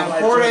 And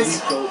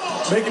Portis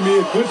making me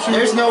a good shooter.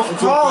 There's no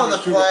call on the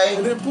play.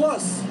 And then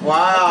plus.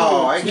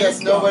 Wow, I guess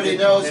nobody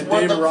knows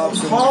what the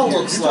call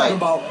looks like.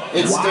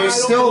 There's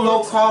still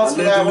no calls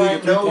for that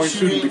one, no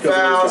shooting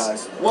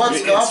fouls.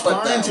 What's up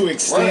with that? To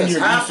extend your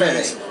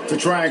defense to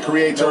try and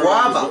create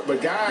turnovers. The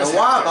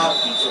Waba.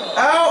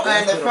 Oh,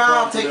 and the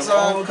foul takes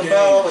on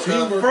Capella with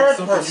the third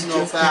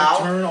personal foul.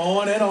 Turn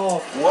on and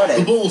off. What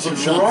a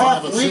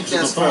rough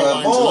weakness for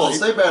the Bulls.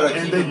 They better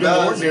keep it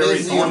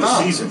busy on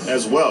the season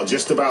as well.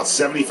 Just about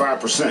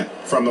 75%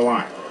 from the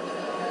line.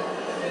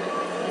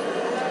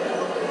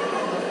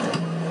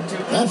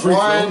 That free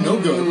throw, no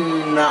good.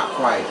 Not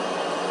quite.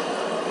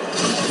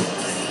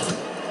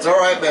 It's all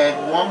right,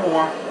 man. One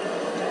more.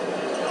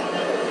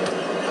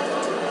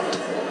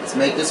 Let's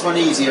make this one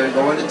easier.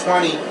 Go into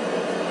 20.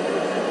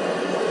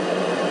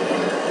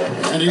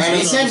 And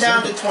he's sent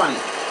down to 20.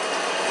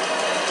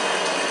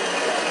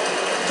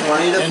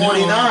 20 to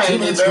 49. They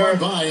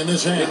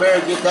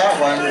better get that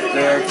one.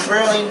 They're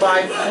trailing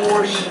by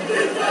 40.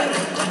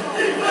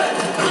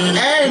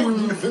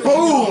 And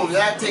boom!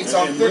 That takes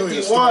on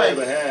 51.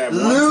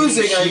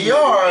 Losing a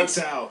yard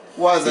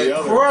was a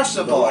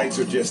crushable. The lights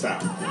are just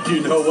out.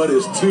 You know what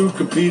is two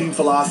competing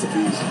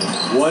philosophies.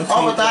 One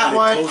team with that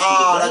one,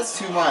 that's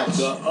too much.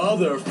 The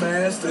other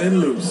fast and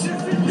loose.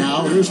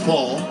 Now here's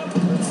Paul,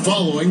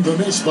 following the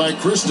miss by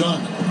Chris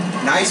Dunn.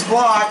 Nice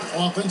block.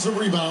 Offensive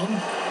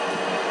rebound.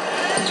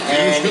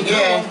 And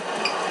again.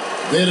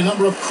 They had a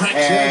number of cracks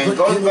and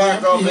goes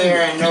back over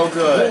there and no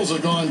good. Bulls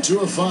have gone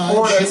 2 of 5.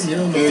 Portis,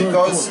 here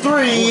goes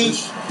 3.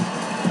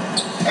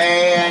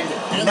 And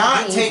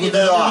not taking it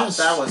off.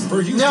 That was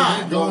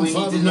not what we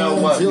need to know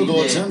what we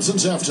did. Attempt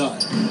since halftime.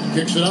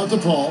 Kicks it out to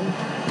Paul.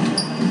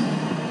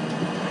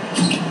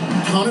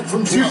 Count it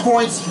from 2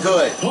 points,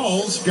 good.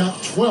 Paul's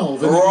got 12.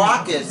 The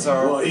Rockets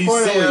are he's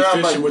so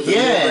efficient with the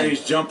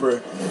mid-range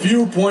jumper.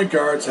 Few point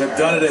guards have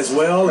done it as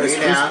well as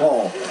Chris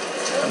Paul.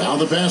 Now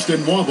the pass to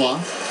Nwaba.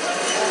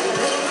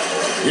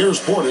 Here's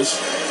Portis.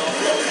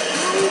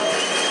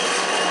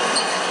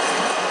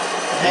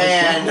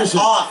 And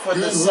off with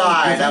the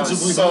side. That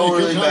was so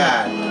really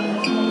bad.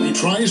 He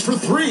tries for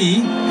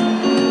 3.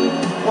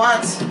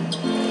 What?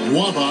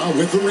 Nwaba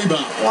with the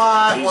rebound.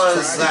 What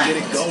was that? To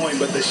get it going,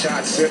 but the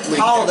shot simply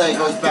Holiday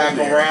goes back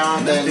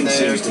around and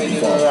they're taking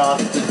it off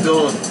to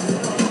Dillon.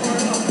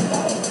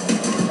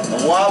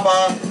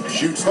 Nwaba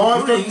shoots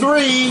going for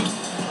 3.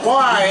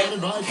 Why?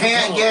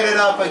 Can't get it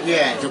up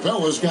again.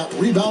 Capella's got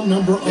rebound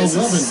number 11. This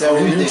is so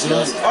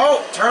ridiculous.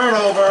 Oh,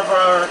 turnover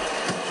for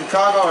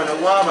Chicago, and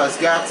Nwaba's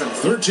got some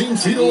 13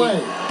 feet away.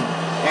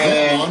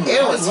 And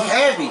it was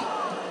heavy.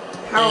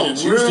 How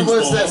rude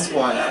was this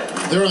one?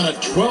 They're on a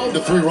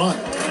 12-3 run.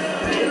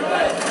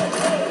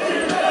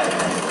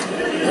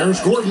 There's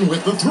Gordon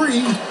with the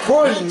 3.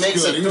 Gordon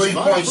makes a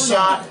 3-point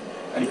shot.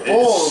 And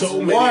Bulls,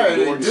 what are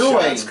they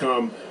doing?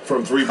 Come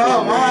from 3-point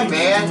Come on,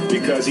 man.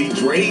 Because he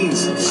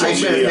drains so I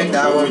should have picked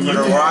that one for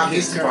the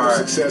Rockets part.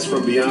 Success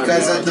from beyond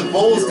because the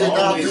Bulls did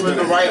not do it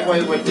the right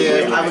way with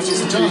it. I was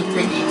just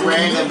picking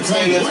random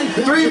stadiums.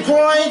 3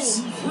 points!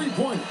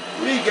 3-point.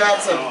 We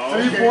got some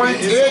 3-point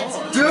hits.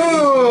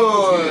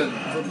 Dude!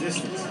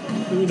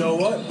 You know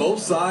what?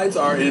 Both sides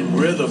are in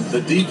rhythm. The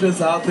defense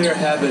out there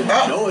having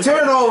no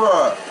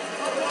turnover.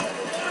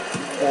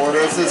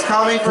 Portis is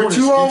coming for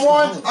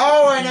 2-on-1.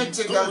 Oh, and it's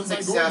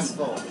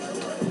unsuccessful.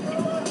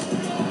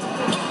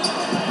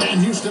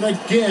 And Houston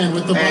again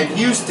with the bucket. And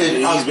Houston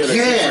He's been a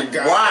again. different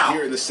guy Wow.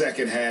 here in the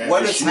second half.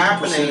 What His is shooting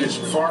happening? percentage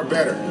far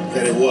better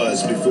than it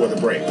was before the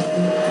break.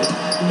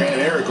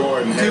 And Eric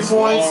Gordon 2 has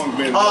points, long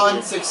been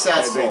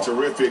unsuccessful. as a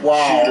terrific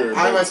wow. shooter.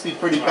 I must be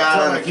pretty I bad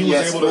feel on like the he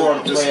was able PS4 to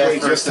to play display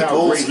as just the how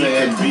Bulls great he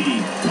fan. can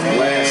be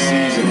last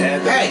season.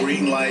 Had that Hey,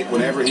 green light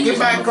whenever he get was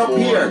back on the up floor.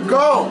 here.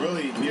 Go.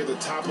 Really near the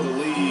top of the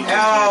league.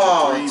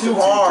 Oh, Threes too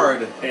attempted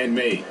hard. And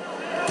made.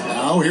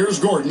 Now here's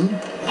Gordon.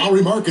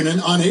 Lauri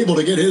Markkanen unable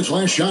to get his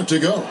last shot to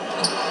go.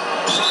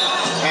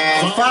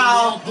 And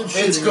foul.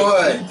 It's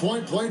good.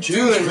 Point play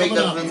Dude, make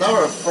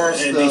another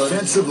first. And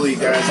defensively,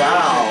 guys,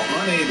 foul.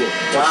 unable.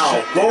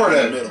 Wow,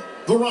 Gordon.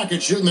 The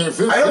Rockets shooting their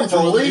fifth. I don't free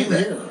throw of the believe game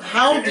it. here.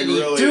 How did he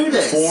really do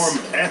this? Form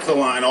at the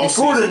line all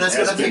Gordon season is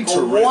going has to been take a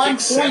terrific. 1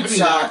 point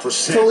shot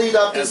 79% to lead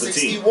up to as a team.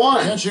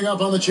 61. Catching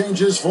up on the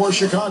changes for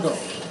Chicago.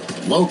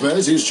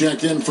 Lopez, he's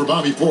checked in for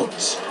Bobby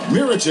Portis.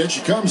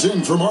 Mirotic comes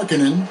in for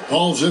Markkanen.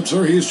 Paul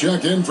Zipser, he's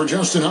checked in for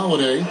Justin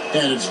Holiday.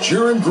 And it's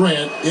Jaren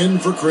Grant in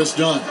for Chris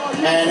Dunn.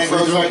 And it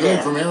goes right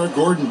there. From Eric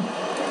Gordon.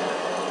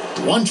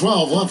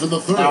 1:12 left in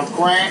the third. Now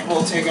Grant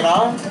will take it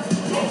on.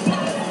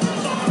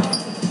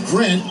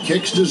 Grant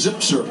kicks to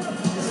Zipser.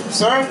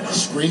 Sir?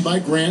 Screen by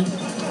Grant.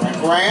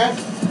 Grant.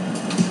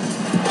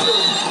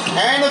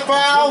 And the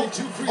foul.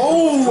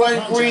 Oh,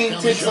 and Green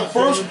takes the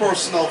first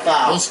personal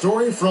foul. A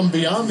story from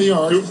beyond the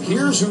arc.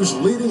 Here's who's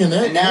leading in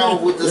that And now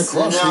game with the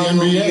across the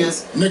now NBA.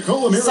 his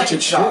Nikola second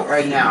Mirotic shot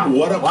right now.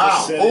 What a wow.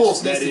 percentage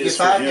Bulls that needs to is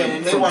get back for in, him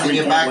and they from want to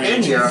get back in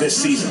three-point here. range this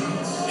season.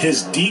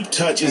 His deep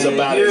touch is And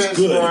about here's as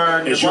good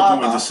for as you're Nwaba.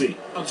 going to see.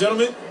 Now,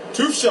 gentlemen,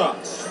 2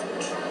 shots.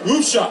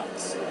 Move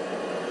shots.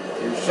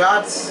 2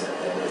 shots.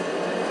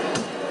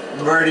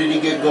 Ready to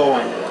get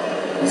going.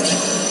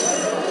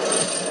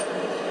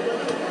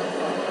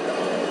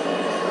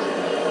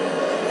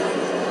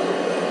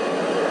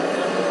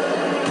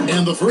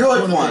 And the first Good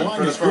one, one of the line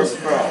for the is first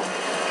good. throw.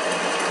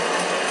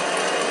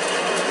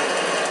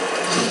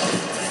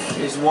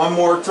 Here's one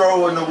more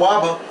throw in the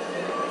Nwaba.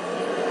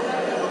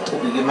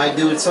 Hope you might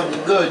do it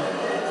something good.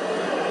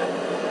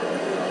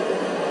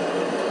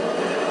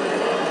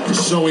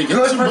 So he gets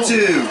Good them for both. 2.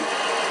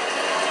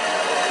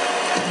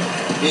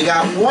 You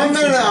got 1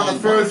 minute on the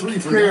first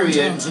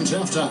period. Since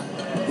halftime.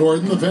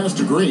 Gordon the pass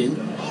to Green.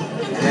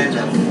 And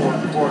the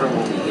fourth quarter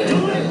will be getting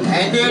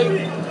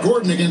ended.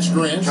 Gordon against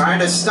Grant. Trying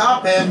to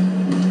stop him.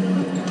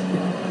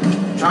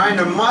 Trying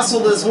to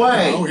muscle his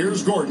way. Oh,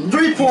 here's Gordon.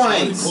 3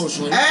 points.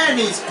 And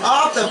he's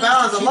off the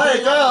bounds and let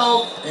it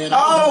go.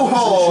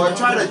 Oh, I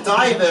tried to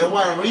dive it. I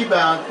want a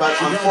rebound, but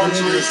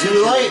unfortunately it's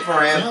too late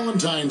for him.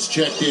 Valentine's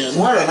checked in.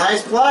 What a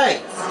nice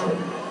play.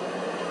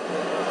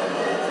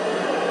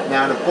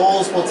 Now the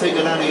Bulls will take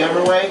it on the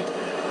other way.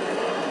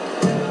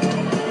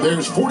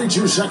 There's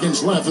 42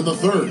 seconds left in the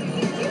third.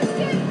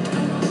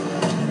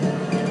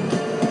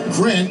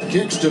 Grant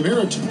kicks to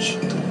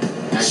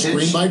Mirotic.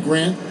 Screen by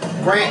Grant.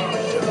 Grant.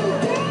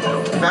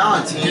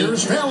 Valentine.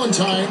 Here's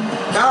Valentine.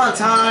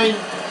 Valentine.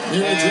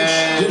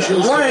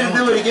 And wanted to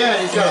do it again.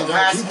 He's got to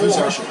pass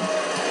more.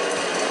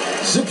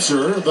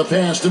 Zipser, the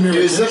pass to Mirotic.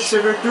 Here's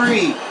Zipser for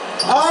 3.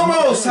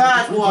 Almost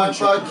had one,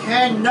 but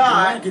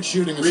cannot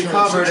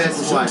recover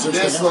this one.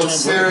 This looks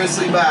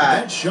seriously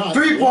bad.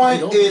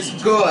 3-point is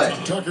good.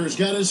 Tucker's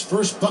got his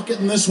first bucket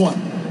in this one.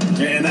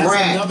 And that's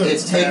Grant another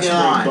is taking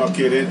on.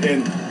 bucket.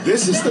 And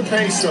this is the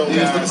pace, though,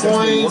 Here's guys. the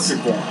points.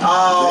 That's been working for him.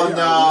 Oh, They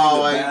no.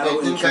 are I really the battle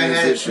in think I had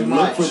it too transition.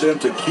 much. Look for them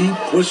to keep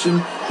pushing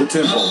the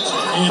tempo.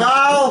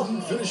 Foul.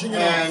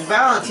 And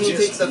Valentine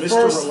takes the Mr.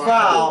 first Reliable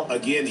foul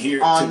again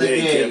here on the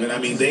today, game. Kevin. I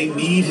mean, they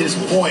need his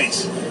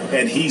points,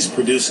 and he's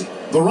producing.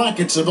 The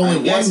Rockets have only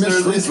one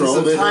missed free throw.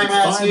 Some They've had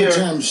timeouts 5 here.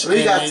 attempts.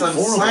 We got and some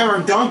 4 of them.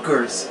 slammer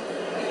dunkers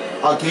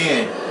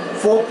again.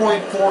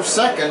 4.4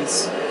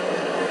 seconds.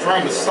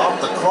 Trying to stop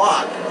the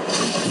clock.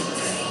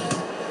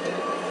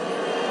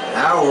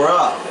 How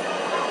rough.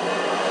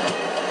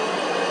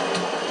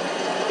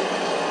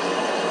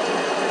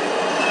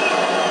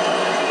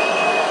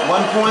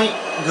 One point,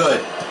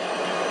 good.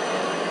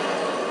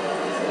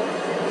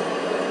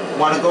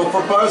 Want to go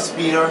for buzz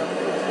beater.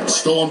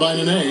 Stolen by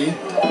Nene.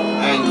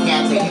 And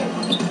can't take it.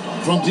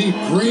 From deep,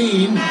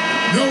 Green.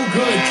 No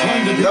good.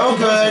 Trying to No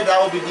good. That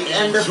will be the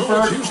end of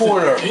third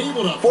quarter.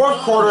 Fourth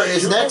quarter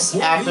is next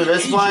after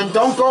this one.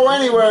 Don't go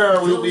anywhere.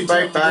 We'll be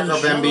right back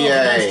of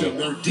NBA.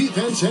 Their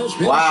defense has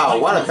been Wow,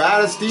 what a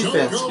badass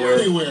defense Don't go here.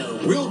 anywhere.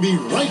 We'll be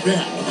right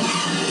back.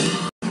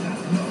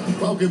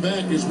 Welcome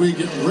back as we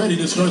get ready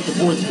to start the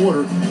fourth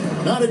quarter.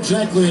 Not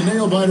exactly a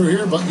nail biter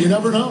here, but you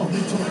never know.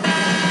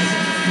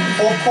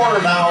 Fourth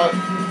quarter now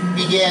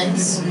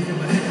begins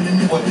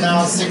with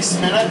now 6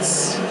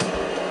 minutes.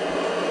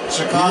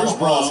 Chicago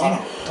Bulls had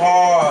a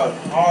hard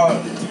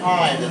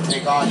time to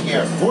take on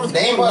here.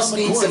 They must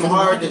need some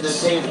hard to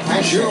defend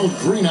attention.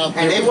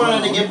 And they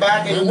wanted to get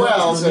back in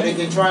well so they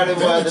can try to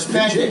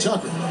defend it.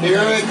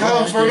 Here it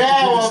comes for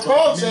now,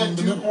 folks, and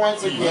 2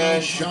 points again.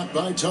 Shot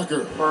by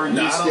Tucker. For Not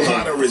a Houston.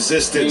 lot of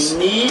resistance. They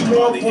need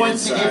more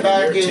points to get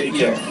back in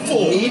here.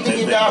 You need to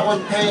get that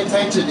one, pay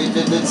attention. If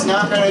it's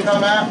not going to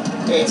come out,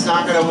 it's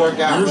not going to work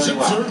out Here's really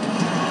well. Zipser.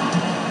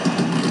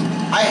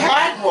 I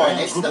had one.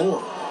 It's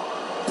the...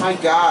 My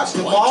gosh,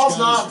 the ball's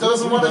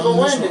doesn't want to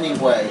go in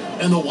anyway.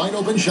 And the wide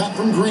open shot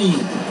from Green.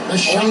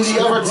 Only the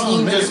other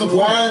team just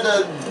wanted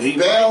to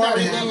bail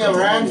everything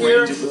around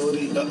here.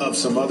 Ability of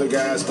some other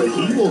guys, but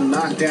he will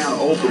knock down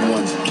open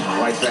ones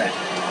like that.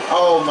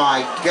 Oh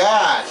my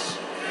gosh.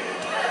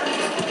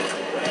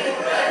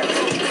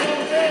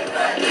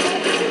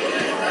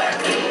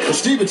 Well,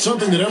 Steve, it's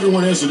something that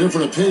everyone has a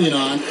different opinion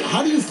on.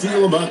 How do you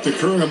feel about the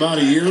current amount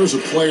of years a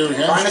player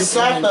has to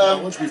play in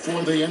college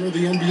before they enter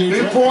the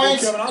NBA? 3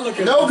 points,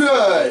 no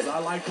good. I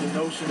like the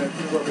notion that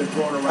people have been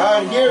throwing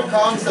around. And here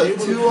comes the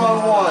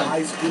 2-on-1.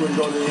 High school and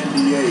go to the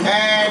NBA.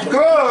 And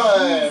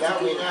good. Now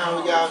we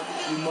got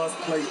you must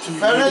play 2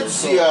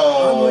 Felicio. years.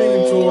 I'm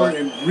leaning toward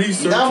and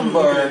researching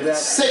number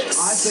 6.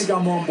 I think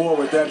I'm on board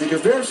with that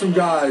because there are some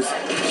guys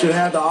should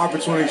have the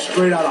opportunity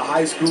straight out of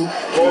high school.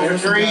 Over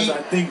 3,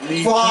 I think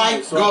need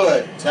fly so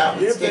good. That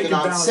was taking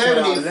on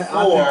 74.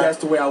 I think that's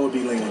the way I would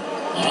be leaning.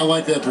 I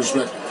like that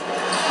perspective.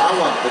 I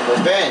want the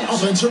revenge.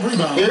 Offensive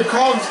rebound. Here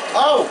comes,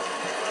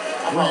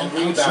 I'm on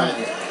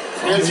rebounding.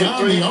 Here's your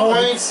 3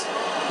 points.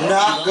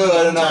 Not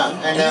good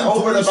enough. And then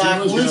over the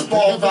back, loose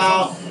ball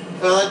foul.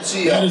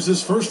 That is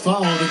his first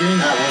foul of the game.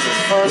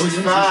 That was his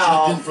first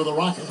foul for the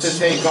Rockets to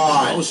take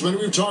on. Well, so many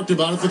we've talked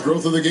about it. The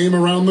growth of the game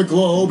around the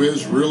globe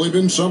has really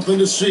been something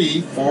to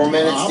see. 4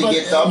 minutes to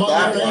get up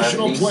that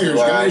international players,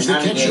 guys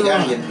that catch your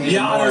eye.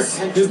 Giannis,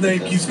 his name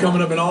keeps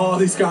coming up in all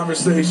these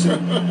conversations.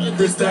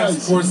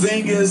 Kristaps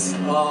Porzingis,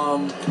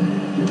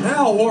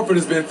 Al Horford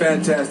has been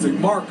fantastic.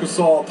 Marc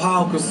Gasol,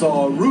 Pau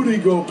Gasol, Rudy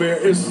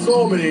Gobert. There's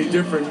so many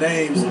different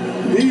names.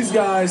 These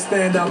guys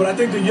stand out, but I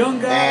think the young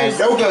guys.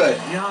 And no good.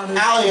 Giannis,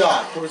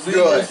 Aliyah, Porzingis,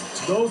 good.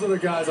 Those are the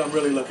guys I'm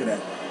really looking at.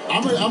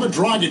 I'm a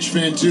Dragic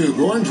fan too.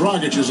 Goran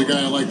Dragic is a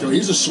guy I like though.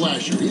 He's a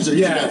slasher. He's a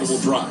guy that will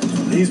drive.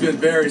 He's been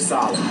very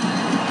solid.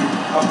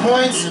 A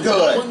point's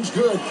good. One's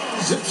good.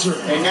 Zipser.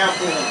 And now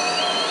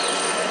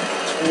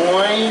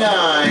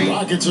 29.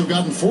 Rockets have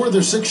gotten 4 of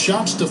their 6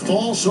 shots to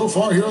fall so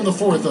far here in the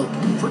fourth. A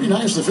pretty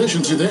nice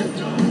efficiency there.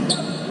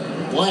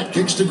 Black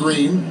kicks to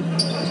Green.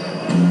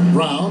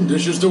 Brown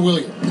dishes to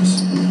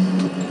Williams.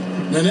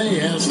 Nene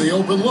has the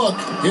open look.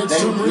 Hits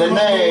some rebound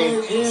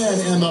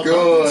and the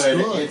good.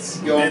 It's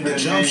going. And the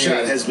jump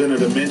shot has been a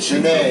dimension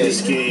of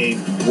this game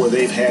where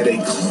they've had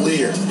a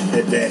clear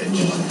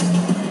advantage.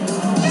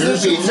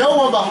 There's no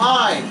one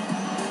behind.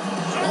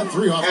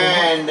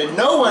 And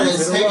no one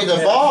is taking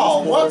the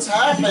ball. What's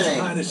happening? He's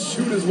trying to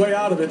shoot his way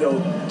out of it, though.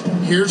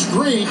 Here's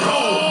Green.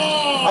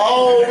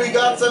 Oh, we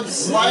got some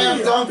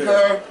slam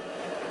dunker.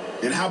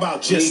 And how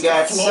about just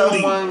got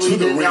floating someone we to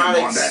the did rim not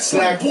on that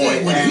slam expect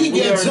point? When he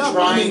gets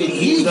up,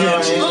 he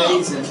gets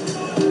up.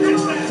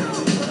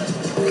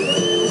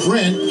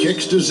 Grant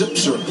kicks to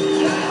Zipser.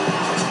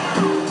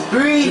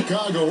 Green.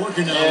 Chicago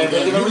working out And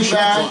with making a new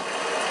shot rebound.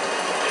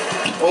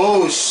 clock.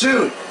 Oh,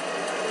 shoot.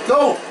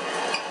 Go.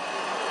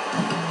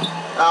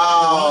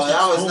 Oh,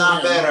 that was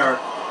not better.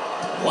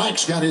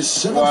 Black's got his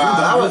 7th Wow,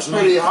 rebound. that was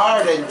pretty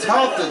hard and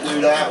tough to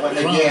do that one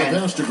Brown again. the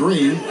pass to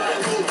Green.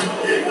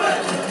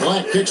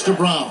 Black kicks to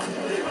Brown.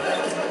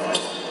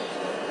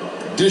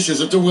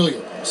 Dishes it to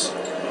Williams.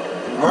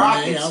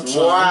 Rockets,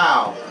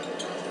 wow.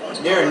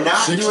 They're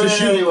not 6 doing to it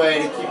shoot.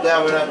 anyway to keep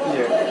that one up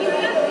here.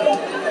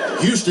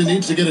 Houston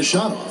needs to get a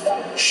shot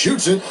off.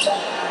 Shoots it.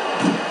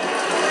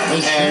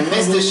 And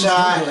missed the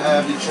shot.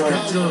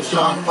 Detroit's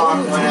shot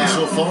clock went out.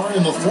 So far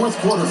in the fourth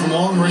quarter from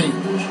long range.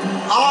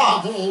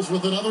 Off. The Bulls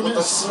with another With a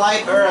miss.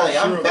 slight early.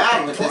 I'm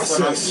bad with this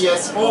one on On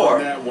PS4.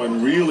 that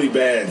one, really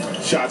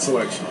bad shot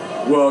selection.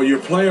 Well, you're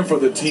playing for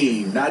the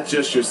team, not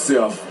just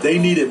yourself. They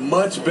needed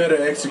much better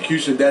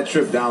execution that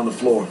trip down the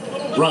floor.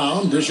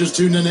 Brown dishes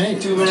to Nene.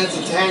 2 minutes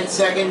and 10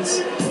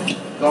 seconds.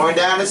 Going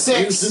down to 6.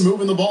 Houston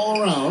moving the ball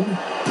around.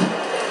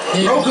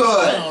 And No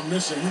good. Brown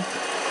missing.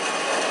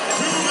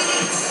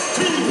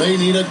 They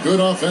need a good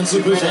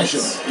offensive 2 minutes.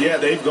 possession. Yeah,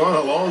 they've gone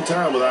a long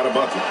time without a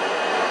bucket.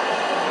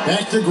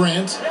 Back to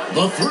Grant.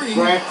 The 3.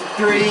 Grant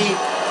 3.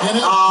 And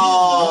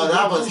Oh,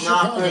 that was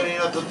not putting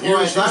up the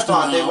points. I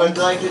thought they would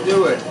like to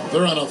do it.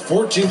 They're on a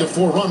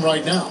 14-4 run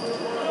right now.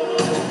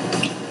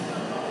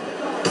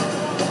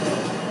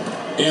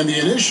 And the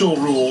initial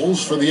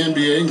rules for the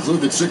NBA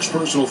include that 6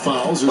 personal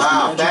fouls.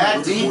 Wow,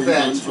 bad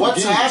defense.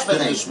 What's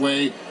happening? This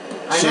way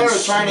I know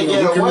they're trying to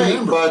get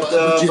away, but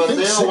they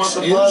don't want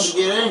the ball to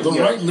get in the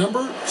here. right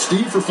number,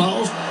 Steve, for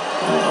fouls?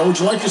 Or would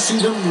you like to see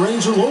them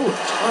raise or lower?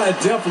 I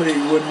definitely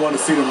wouldn't want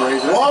to see them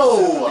raise it.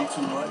 Whoa! That'd be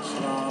too much.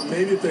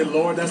 Maybe if they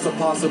lower, that's a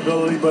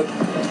possibility. But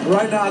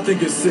right now, I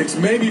think it's 6,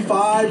 maybe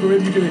 5, or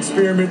maybe you can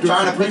experiment during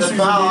Trying to put the preseason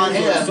foul on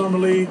games or him. summer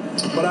league.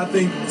 But I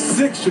think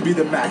 6 should be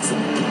the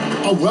maximum.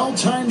 A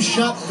well-timed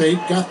shot fake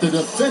got the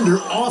defender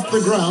off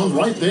the ground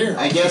right there.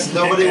 I guess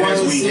nobody And wanted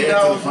as to we see head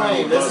that to one the final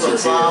playing. This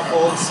was buzzer here,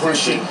 awful.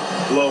 crushing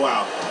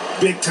blowout,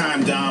 big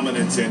time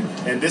dominance,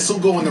 and this will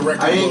go in the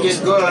record I didn't books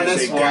get good on as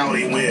this a one.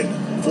 galley win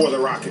for the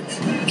Rockets.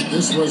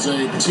 This was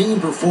a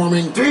team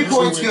performing 3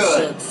 points to its,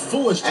 good.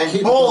 fullest And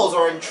capability. Bulls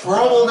are in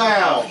trouble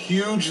now.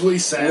 Hugely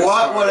satisfying.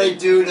 What would they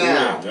do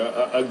now?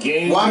 A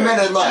game 1 that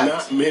minute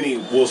left. not many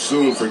will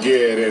soon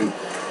forget, and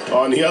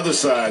on the other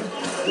side,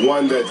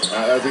 one that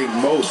I think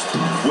most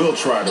will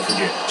try to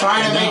forget.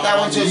 Trying to make that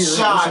one just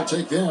shot. This will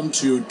take them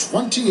to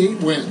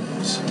 28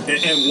 wins.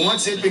 And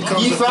once it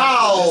becomes he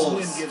fouls.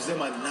 This win gives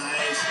them a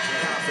nice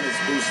confidence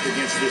boost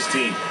against this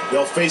team.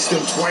 They'll face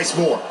them twice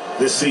more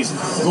this season.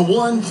 The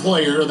one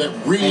player that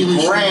really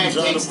Grant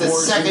takes the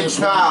second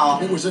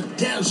foul. It was a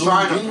dazzling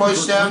trying to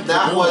push them.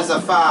 That was a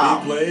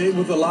foul. He played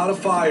with a lot of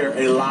fire,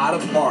 a lot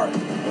of heart,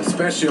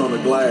 especially on the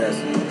glass.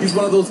 He's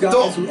one of those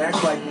guys who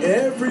acts like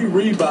every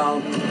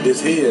rebound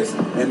is his,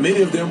 and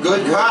many of them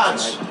good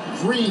catch.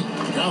 Green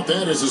got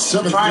that as a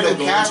 7th trying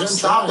to catch,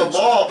 stop the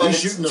ball, but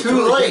it's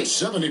too late.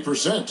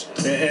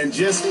 70%. And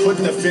just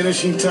putting the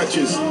finishing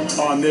touches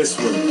on this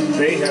one,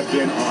 they have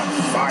been on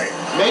fire.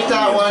 Make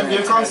that one.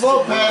 Here comes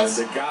Lopez.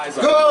 Good,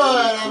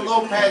 and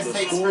Lopez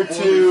takes for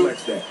 2, and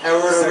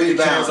we're going to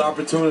rebound.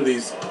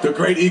 Opportunities. The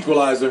great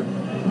equalizer.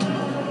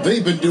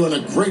 They've been doing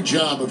a great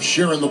job of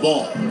sharing the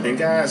ball. And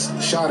guys,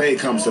 shot A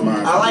comes to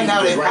mind. I like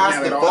how they pass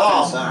the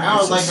ball. I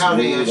don't like how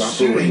they are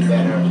shooting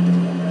better.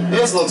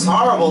 This looks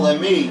horrible to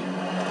me.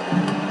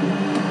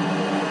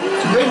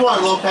 Good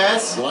one,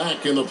 Lopez.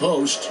 Black in the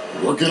post,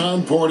 working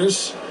on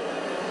Portis.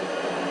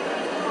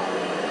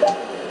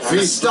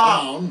 Feet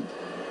down.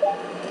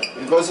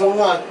 He goes for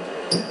 1.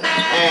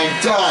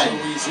 And done. And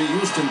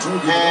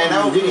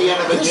that will be the end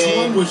of the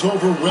game.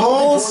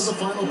 Bulls,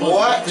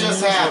 what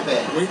just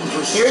happened?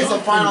 Here's the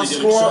final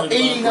score,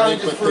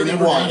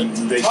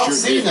 89-31. Tough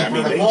season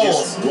for the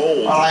Bulls.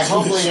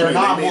 Hopefully they're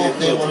not.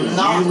 They will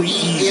not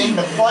be in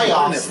the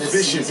playoffs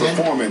this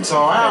season.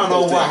 So I don't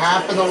know what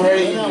happened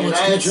already in the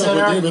United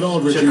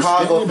Center.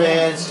 Chicago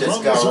fans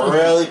just got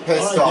really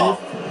pissed off.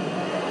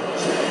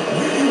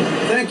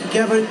 Thank you,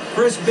 Kevin.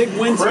 Chris, big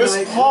win tonight.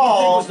 Chris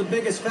Paul was the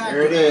biggest factor.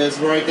 Here it is,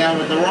 right down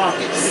with the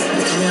Rockets. I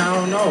mean, I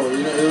don't know.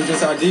 You know, it was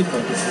just our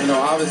defense. You know,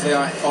 obviously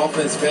our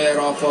offense fed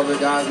off of it.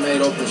 Guys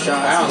made open shots.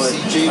 I don't see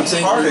James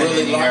Harden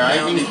in here. I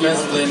think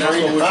defensively, and that's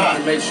what we're trying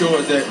to make sure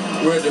is that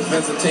we're a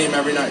defensive team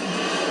every night.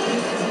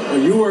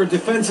 Well, you were a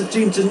defensive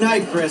team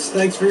tonight, Chris.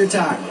 Thanks for your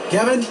time.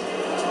 Kevin?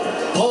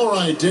 All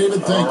right,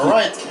 David, thank you. All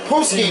right,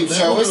 post-game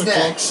show is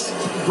next.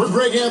 For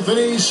Greg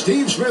Anthony,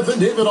 Steve Smith, and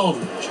David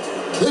Aldridge,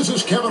 this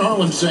is Kevin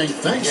Harlan saying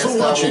thanks for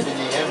watching.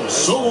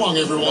 So long,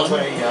 everyone.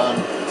 I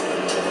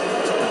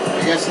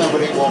guess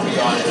nobody will be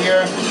on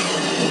here,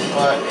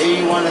 but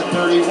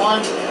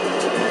 81-31.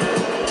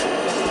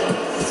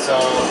 So,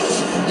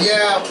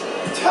 yeah,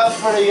 tough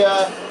for the,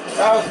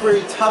 that was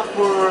pretty tough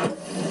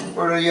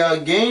for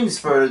the games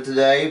for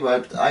today,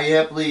 but I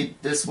can't believe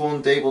this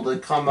won't be able to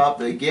come up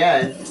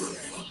again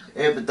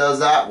if it does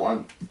that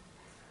one.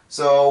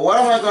 So what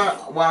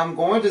I'm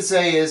going to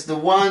say is the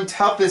one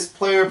toughest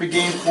player of the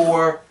game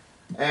for,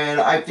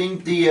 and I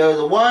think the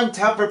one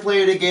tougher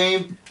player of the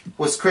game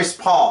was Chris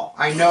Paul.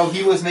 I know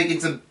he was making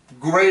some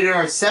great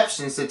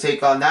interceptions to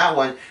take on that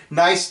one.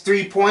 Nice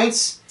 3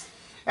 points.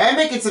 And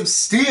making some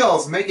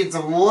steals, making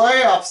some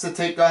layups to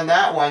take on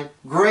that one.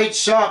 Great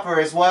shopper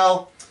as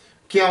well.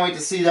 Can't wait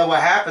to see what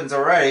happens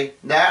already.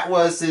 That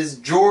was his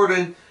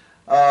Jordan,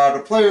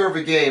 the player of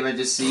the game, I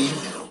just seen.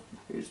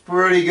 It was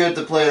pretty good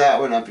to play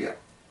that one up here.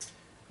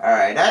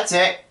 Alright, that's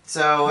it.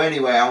 So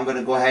anyway, I'm going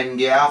to go ahead and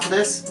get off of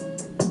this.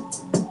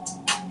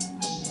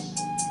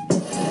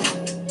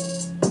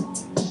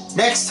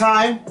 Next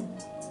time,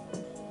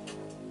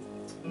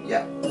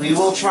 yeah, we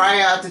will try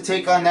out to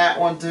take on that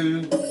one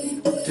to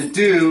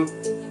do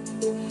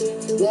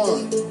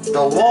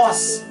the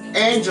Los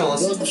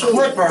Angeles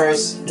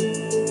Clippers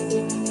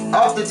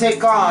up to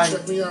take on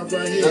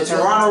the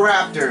Toronto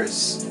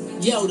Raptors.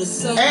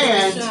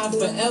 And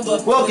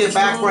we'll get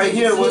back right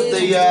here with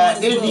the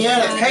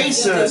Indiana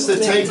Pacers to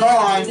take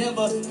on, yeah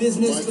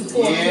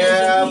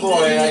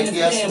boy, I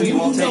guess we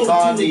will take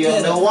on the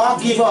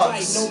Milwaukee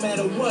Bucks. But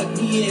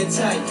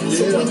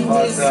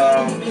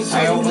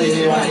I hopefully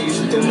they won't use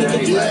it to do it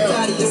anyway.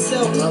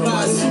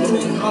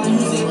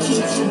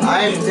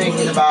 I am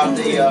thinking about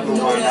the other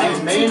one.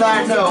 I may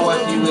not know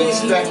what you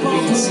expect me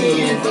to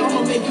see in the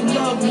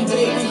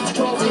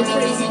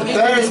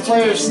best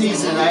player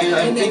season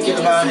I'm thinking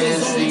about is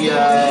the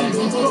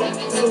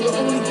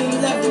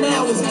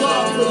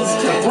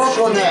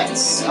Brooklyn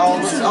Nets.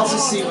 I'll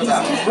just see what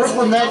that one.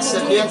 Brooklyn Nets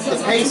against the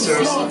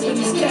Pacers.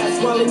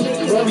 It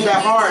won't be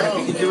that hard if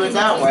you can do it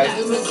that way.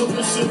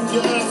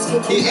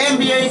 The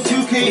NBA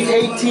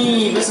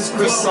 2K18. This is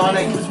Chris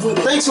Sonic.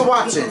 Thanks for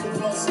watching,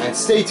 and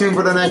stay tuned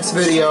for the next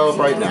video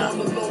right now.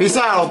 Peace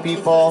out,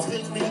 people.